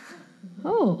missing.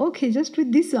 Oh, okay, just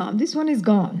with this arm. This one is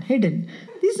gone, hidden.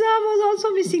 This arm was also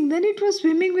missing. Then it was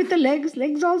swimming with the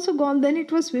legs also gone. Then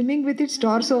it was swimming with its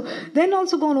torso. Then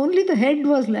also gone. Only the head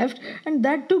was left. And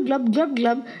that too, glub, glub,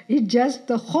 glub.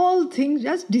 The whole thing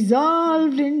just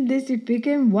dissolved in this. It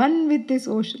became one with this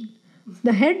ocean.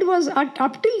 The head was,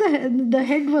 up till the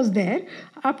head was there,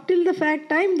 up till the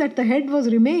time that the head was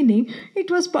remaining, it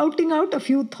was spouting out a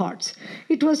few thoughts.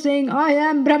 It was saying, I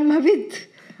am brahmavit.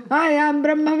 I am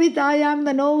brahmavit. I am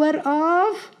the knower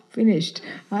of... Finished.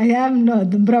 I am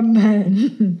not the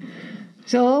Brahman.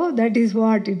 So that is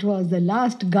what it was. The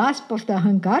last gasp of the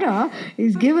Ahankara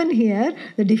is given here.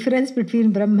 The difference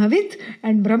between brahmavit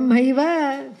and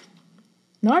brahmaiva.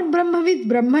 Not brahmavit,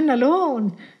 Brahman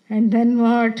alone. And then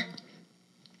what?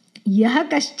 Yaha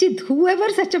kaschit, whoever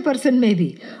such a person may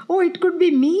be. Oh, it could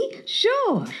be me?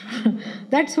 Sure.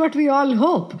 That's what we all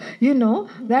hope.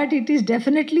 That it is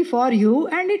definitely for you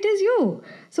and it is you.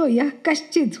 So, yah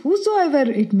kaschit, whosoever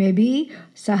it may be,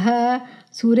 saha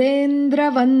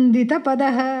surendra vandita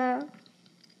padaha.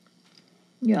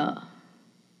 Yeah.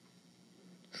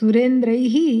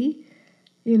 Surendraihi,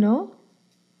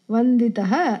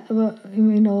 vanditaha,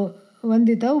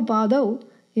 vandita upadau.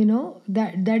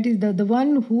 That is the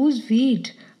one whose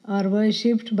feet are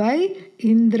worshipped by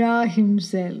Indra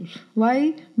himself.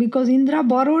 Why? Because Indra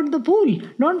borrowed the pool.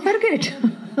 Don't forget.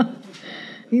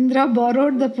 Indra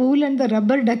borrowed the pool and the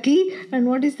rubber ducky. And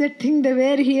what is that thing they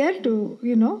wear here to,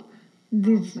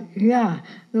 those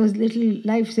little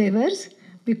lifesavers.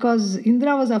 Because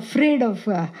Indra was afraid of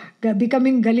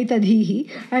becoming Galitadhihi.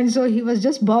 And so he was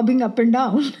just bobbing up and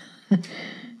down.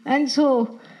 And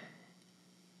so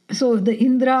the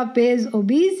Indra pays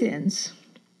obeisance,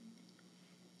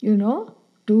 to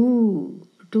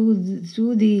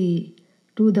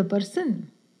the person,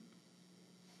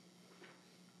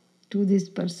 to this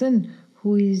person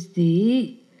who is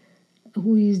the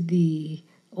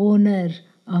owner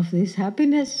of this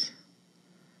happiness,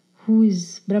 who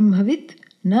is brahmavit,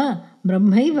 na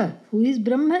brahmaiva, who is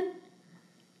Brahman,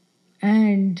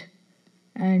 and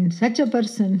such a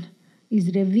person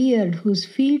is revered, whose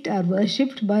feet are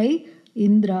worshipped by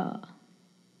Indra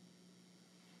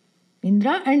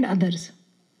and others.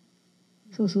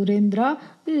 So Surendra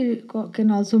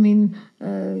can also mean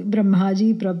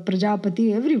Brahmaji,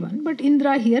 Prajapati, everyone. But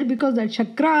Indra here, because that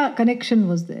chakra connection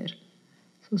was there.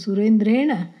 So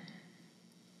Surendrena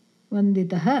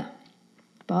Vanditaha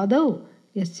Padau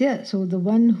Yasya. So the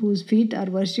one whose feet are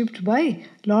worshipped by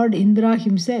Lord Indra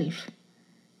himself.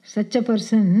 Such a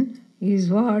person is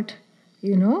what?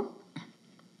 Noonam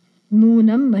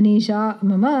Manisha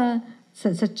Mama.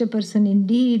 Such a person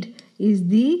indeed is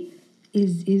the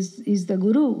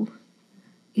Guru,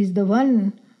 is the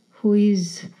one who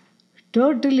is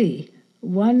totally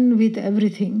one with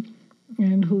everything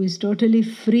and who is totally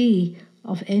free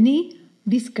of any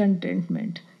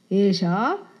discontentment.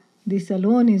 Esha, this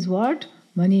alone is what?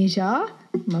 Manisha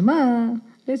Mama.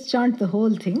 Let's chant the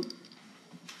whole thing.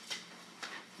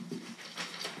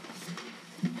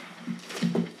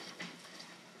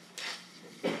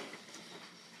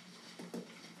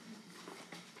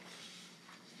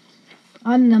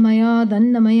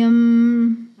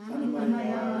 Annamayadannamayam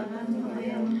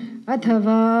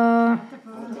Athava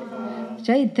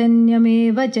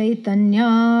Chaitanyameva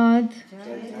Chaitanyat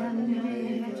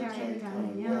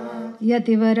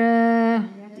Yativara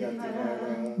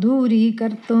Duri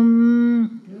Kartum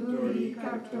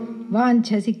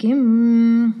Vanchasi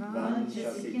Kim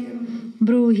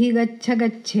Bruhi Gaccha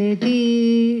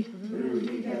Gaccheti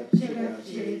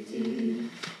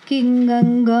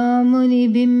Kinganga Muni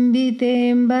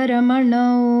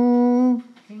Bimbitembaramano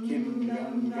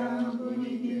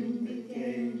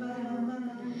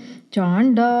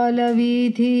Caṇḍāla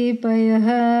Vithi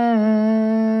Payaha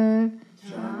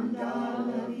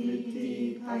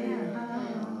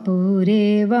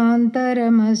Pure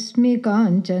Vantaramasmi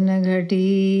Kanchana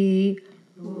Ghati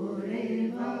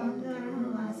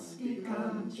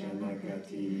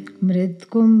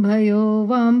Mritkumbhayo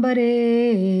Vambare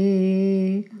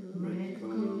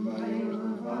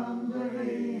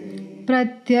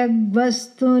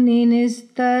Pratyagvastuni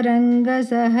Nistaranga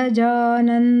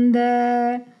Sahajananda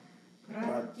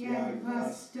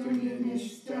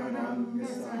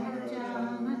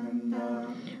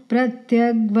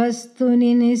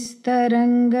Pratyagvastuni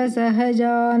Nistaranga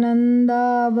Sahajananda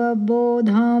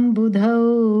Vabodham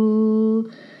Budhau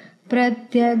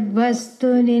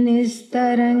Pratyagvastuni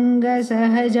Nistaranga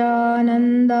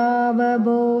Sahajananda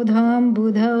Vabodham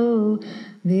Budhau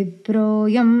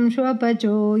Viproyam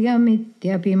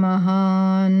Shvapachoyamithyapi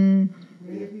Mahan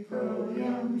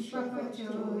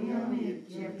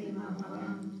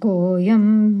Koyam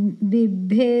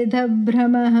Vibhedha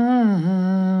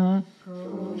Brahmaha.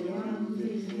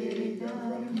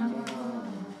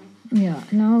 Yeah,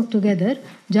 now together.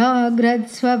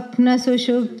 Jagrat Swapna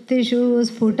Sushuptishu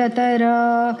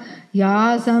Sputatara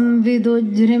Ya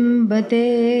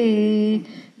Samvidujrimbate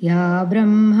Ya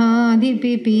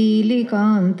Brahmadipipili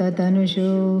Kanta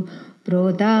Tanushu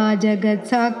Prota Jagat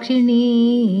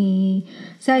Sakshini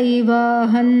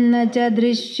सैवाहन्न च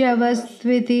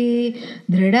दृश्यवस्त्विति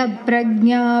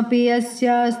दृढप्रज्ञापि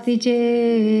यस्यास्ति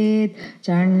चेत्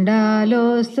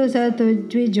चण्डालोऽस्तु स तु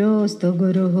द्विजोऽस्तु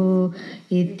गुरुः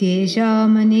इत्येषा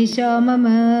मनीषा मम।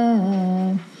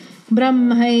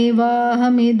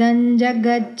 ब्रह्मैवाहमिदं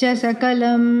जगच्च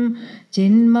सकलं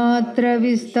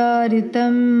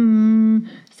चिन्मात्रविस्तारितं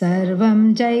सर्वं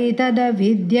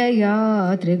चैतदविद्यया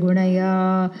त्रिगुणया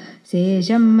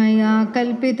शेषं मया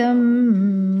कल्पितम्।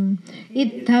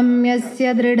 इत्थं यस्य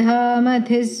दृढा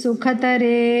मतिः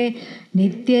सुखतरे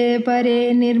नित्ये परे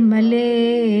निर्मले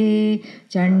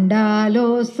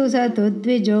चण्डालोऽस्तु स तु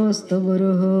द्विजोऽस्तु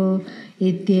गुरुः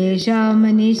इत्येषा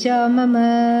मनीषा मम।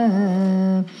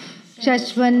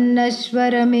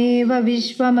 शश्वन्नश्वरमेव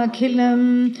विश्वमखिलं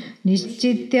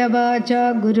निश्चित्य वाचा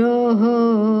गुरोः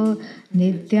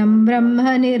नित्यं ब्रह्म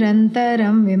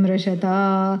निरन्तरं विमृशता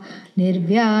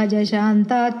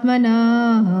निर्व्याजशान्तात्मना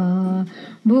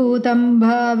भूतं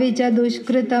भावि च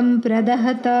दुष्कृतं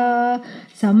प्रदहता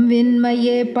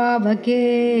संविन्मये पावके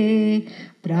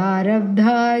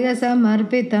प्रारब्धाय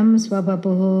समर्पितं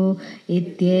स्ववपुः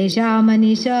इत्येषा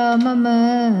मनीषा मम।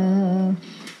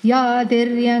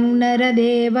 यातिर्यं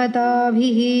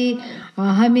नरदेवताभिः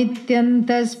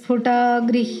अहमित्यन्तस्फुटा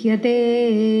गृह्यते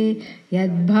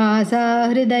यद्भासा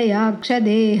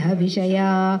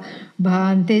हृदयाक्षदेहविषया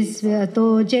भान्ति स्वतो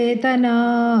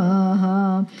चेतनाः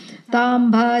तां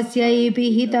भास्यै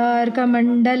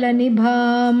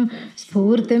पिहितार्कमण्डलनिभां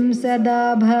स्फूर्तिं सदा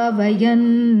भावयन्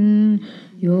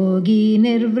योगी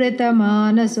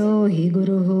निर्वृतमानसो हि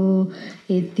गुरुः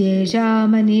इत्येषा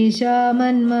मनीषा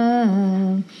मन्म।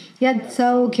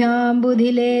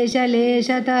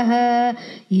 यत्सौख्याम्बुधिलेशलेशतः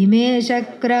इमे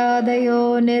शक्रादयो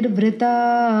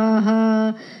निर्वृताः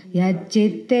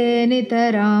यच्चित्ते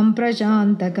नितरां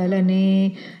प्रशान्तकलने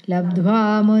लब्ध्वा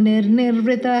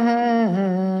मुनिर्निर्वृतः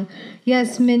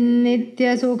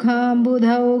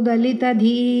यस्मिन्नित्यसुखाम्बुधौ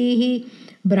गलितधीः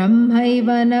ब्रह्मैव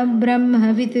न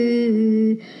ब्रह्मवित्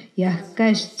यः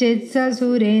कश्चित् स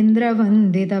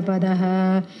सुरेन्द्रवन्दितपदः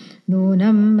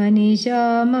नूनं मनीषा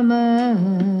मम।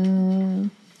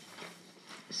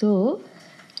 So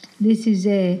this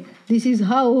is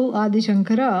how Adi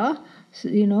Shankara,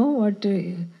 he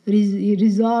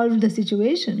resolved the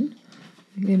situation.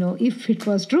 If it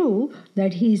was true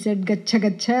that he said gacha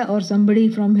gacha or somebody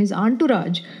from his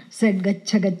entourage said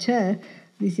gacha gacha,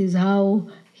 this is how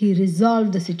he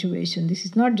resolved the situation. This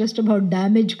is not just about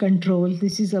damage control.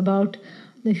 This is about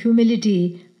the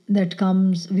humility that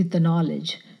comes with the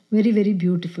knowledge. Very, very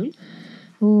beautiful.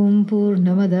 Om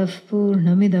Purnamadah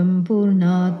Purnamidam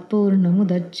Purnat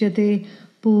Purnamudachyate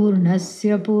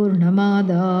Purnasya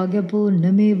Purnamadagya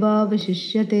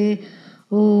Purnamevavashishyate.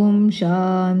 Om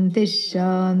Shanti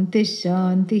Shanti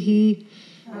Shanti.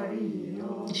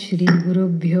 Shri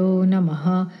Gurubhyo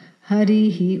Namaha.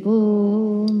 Harihi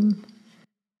Om.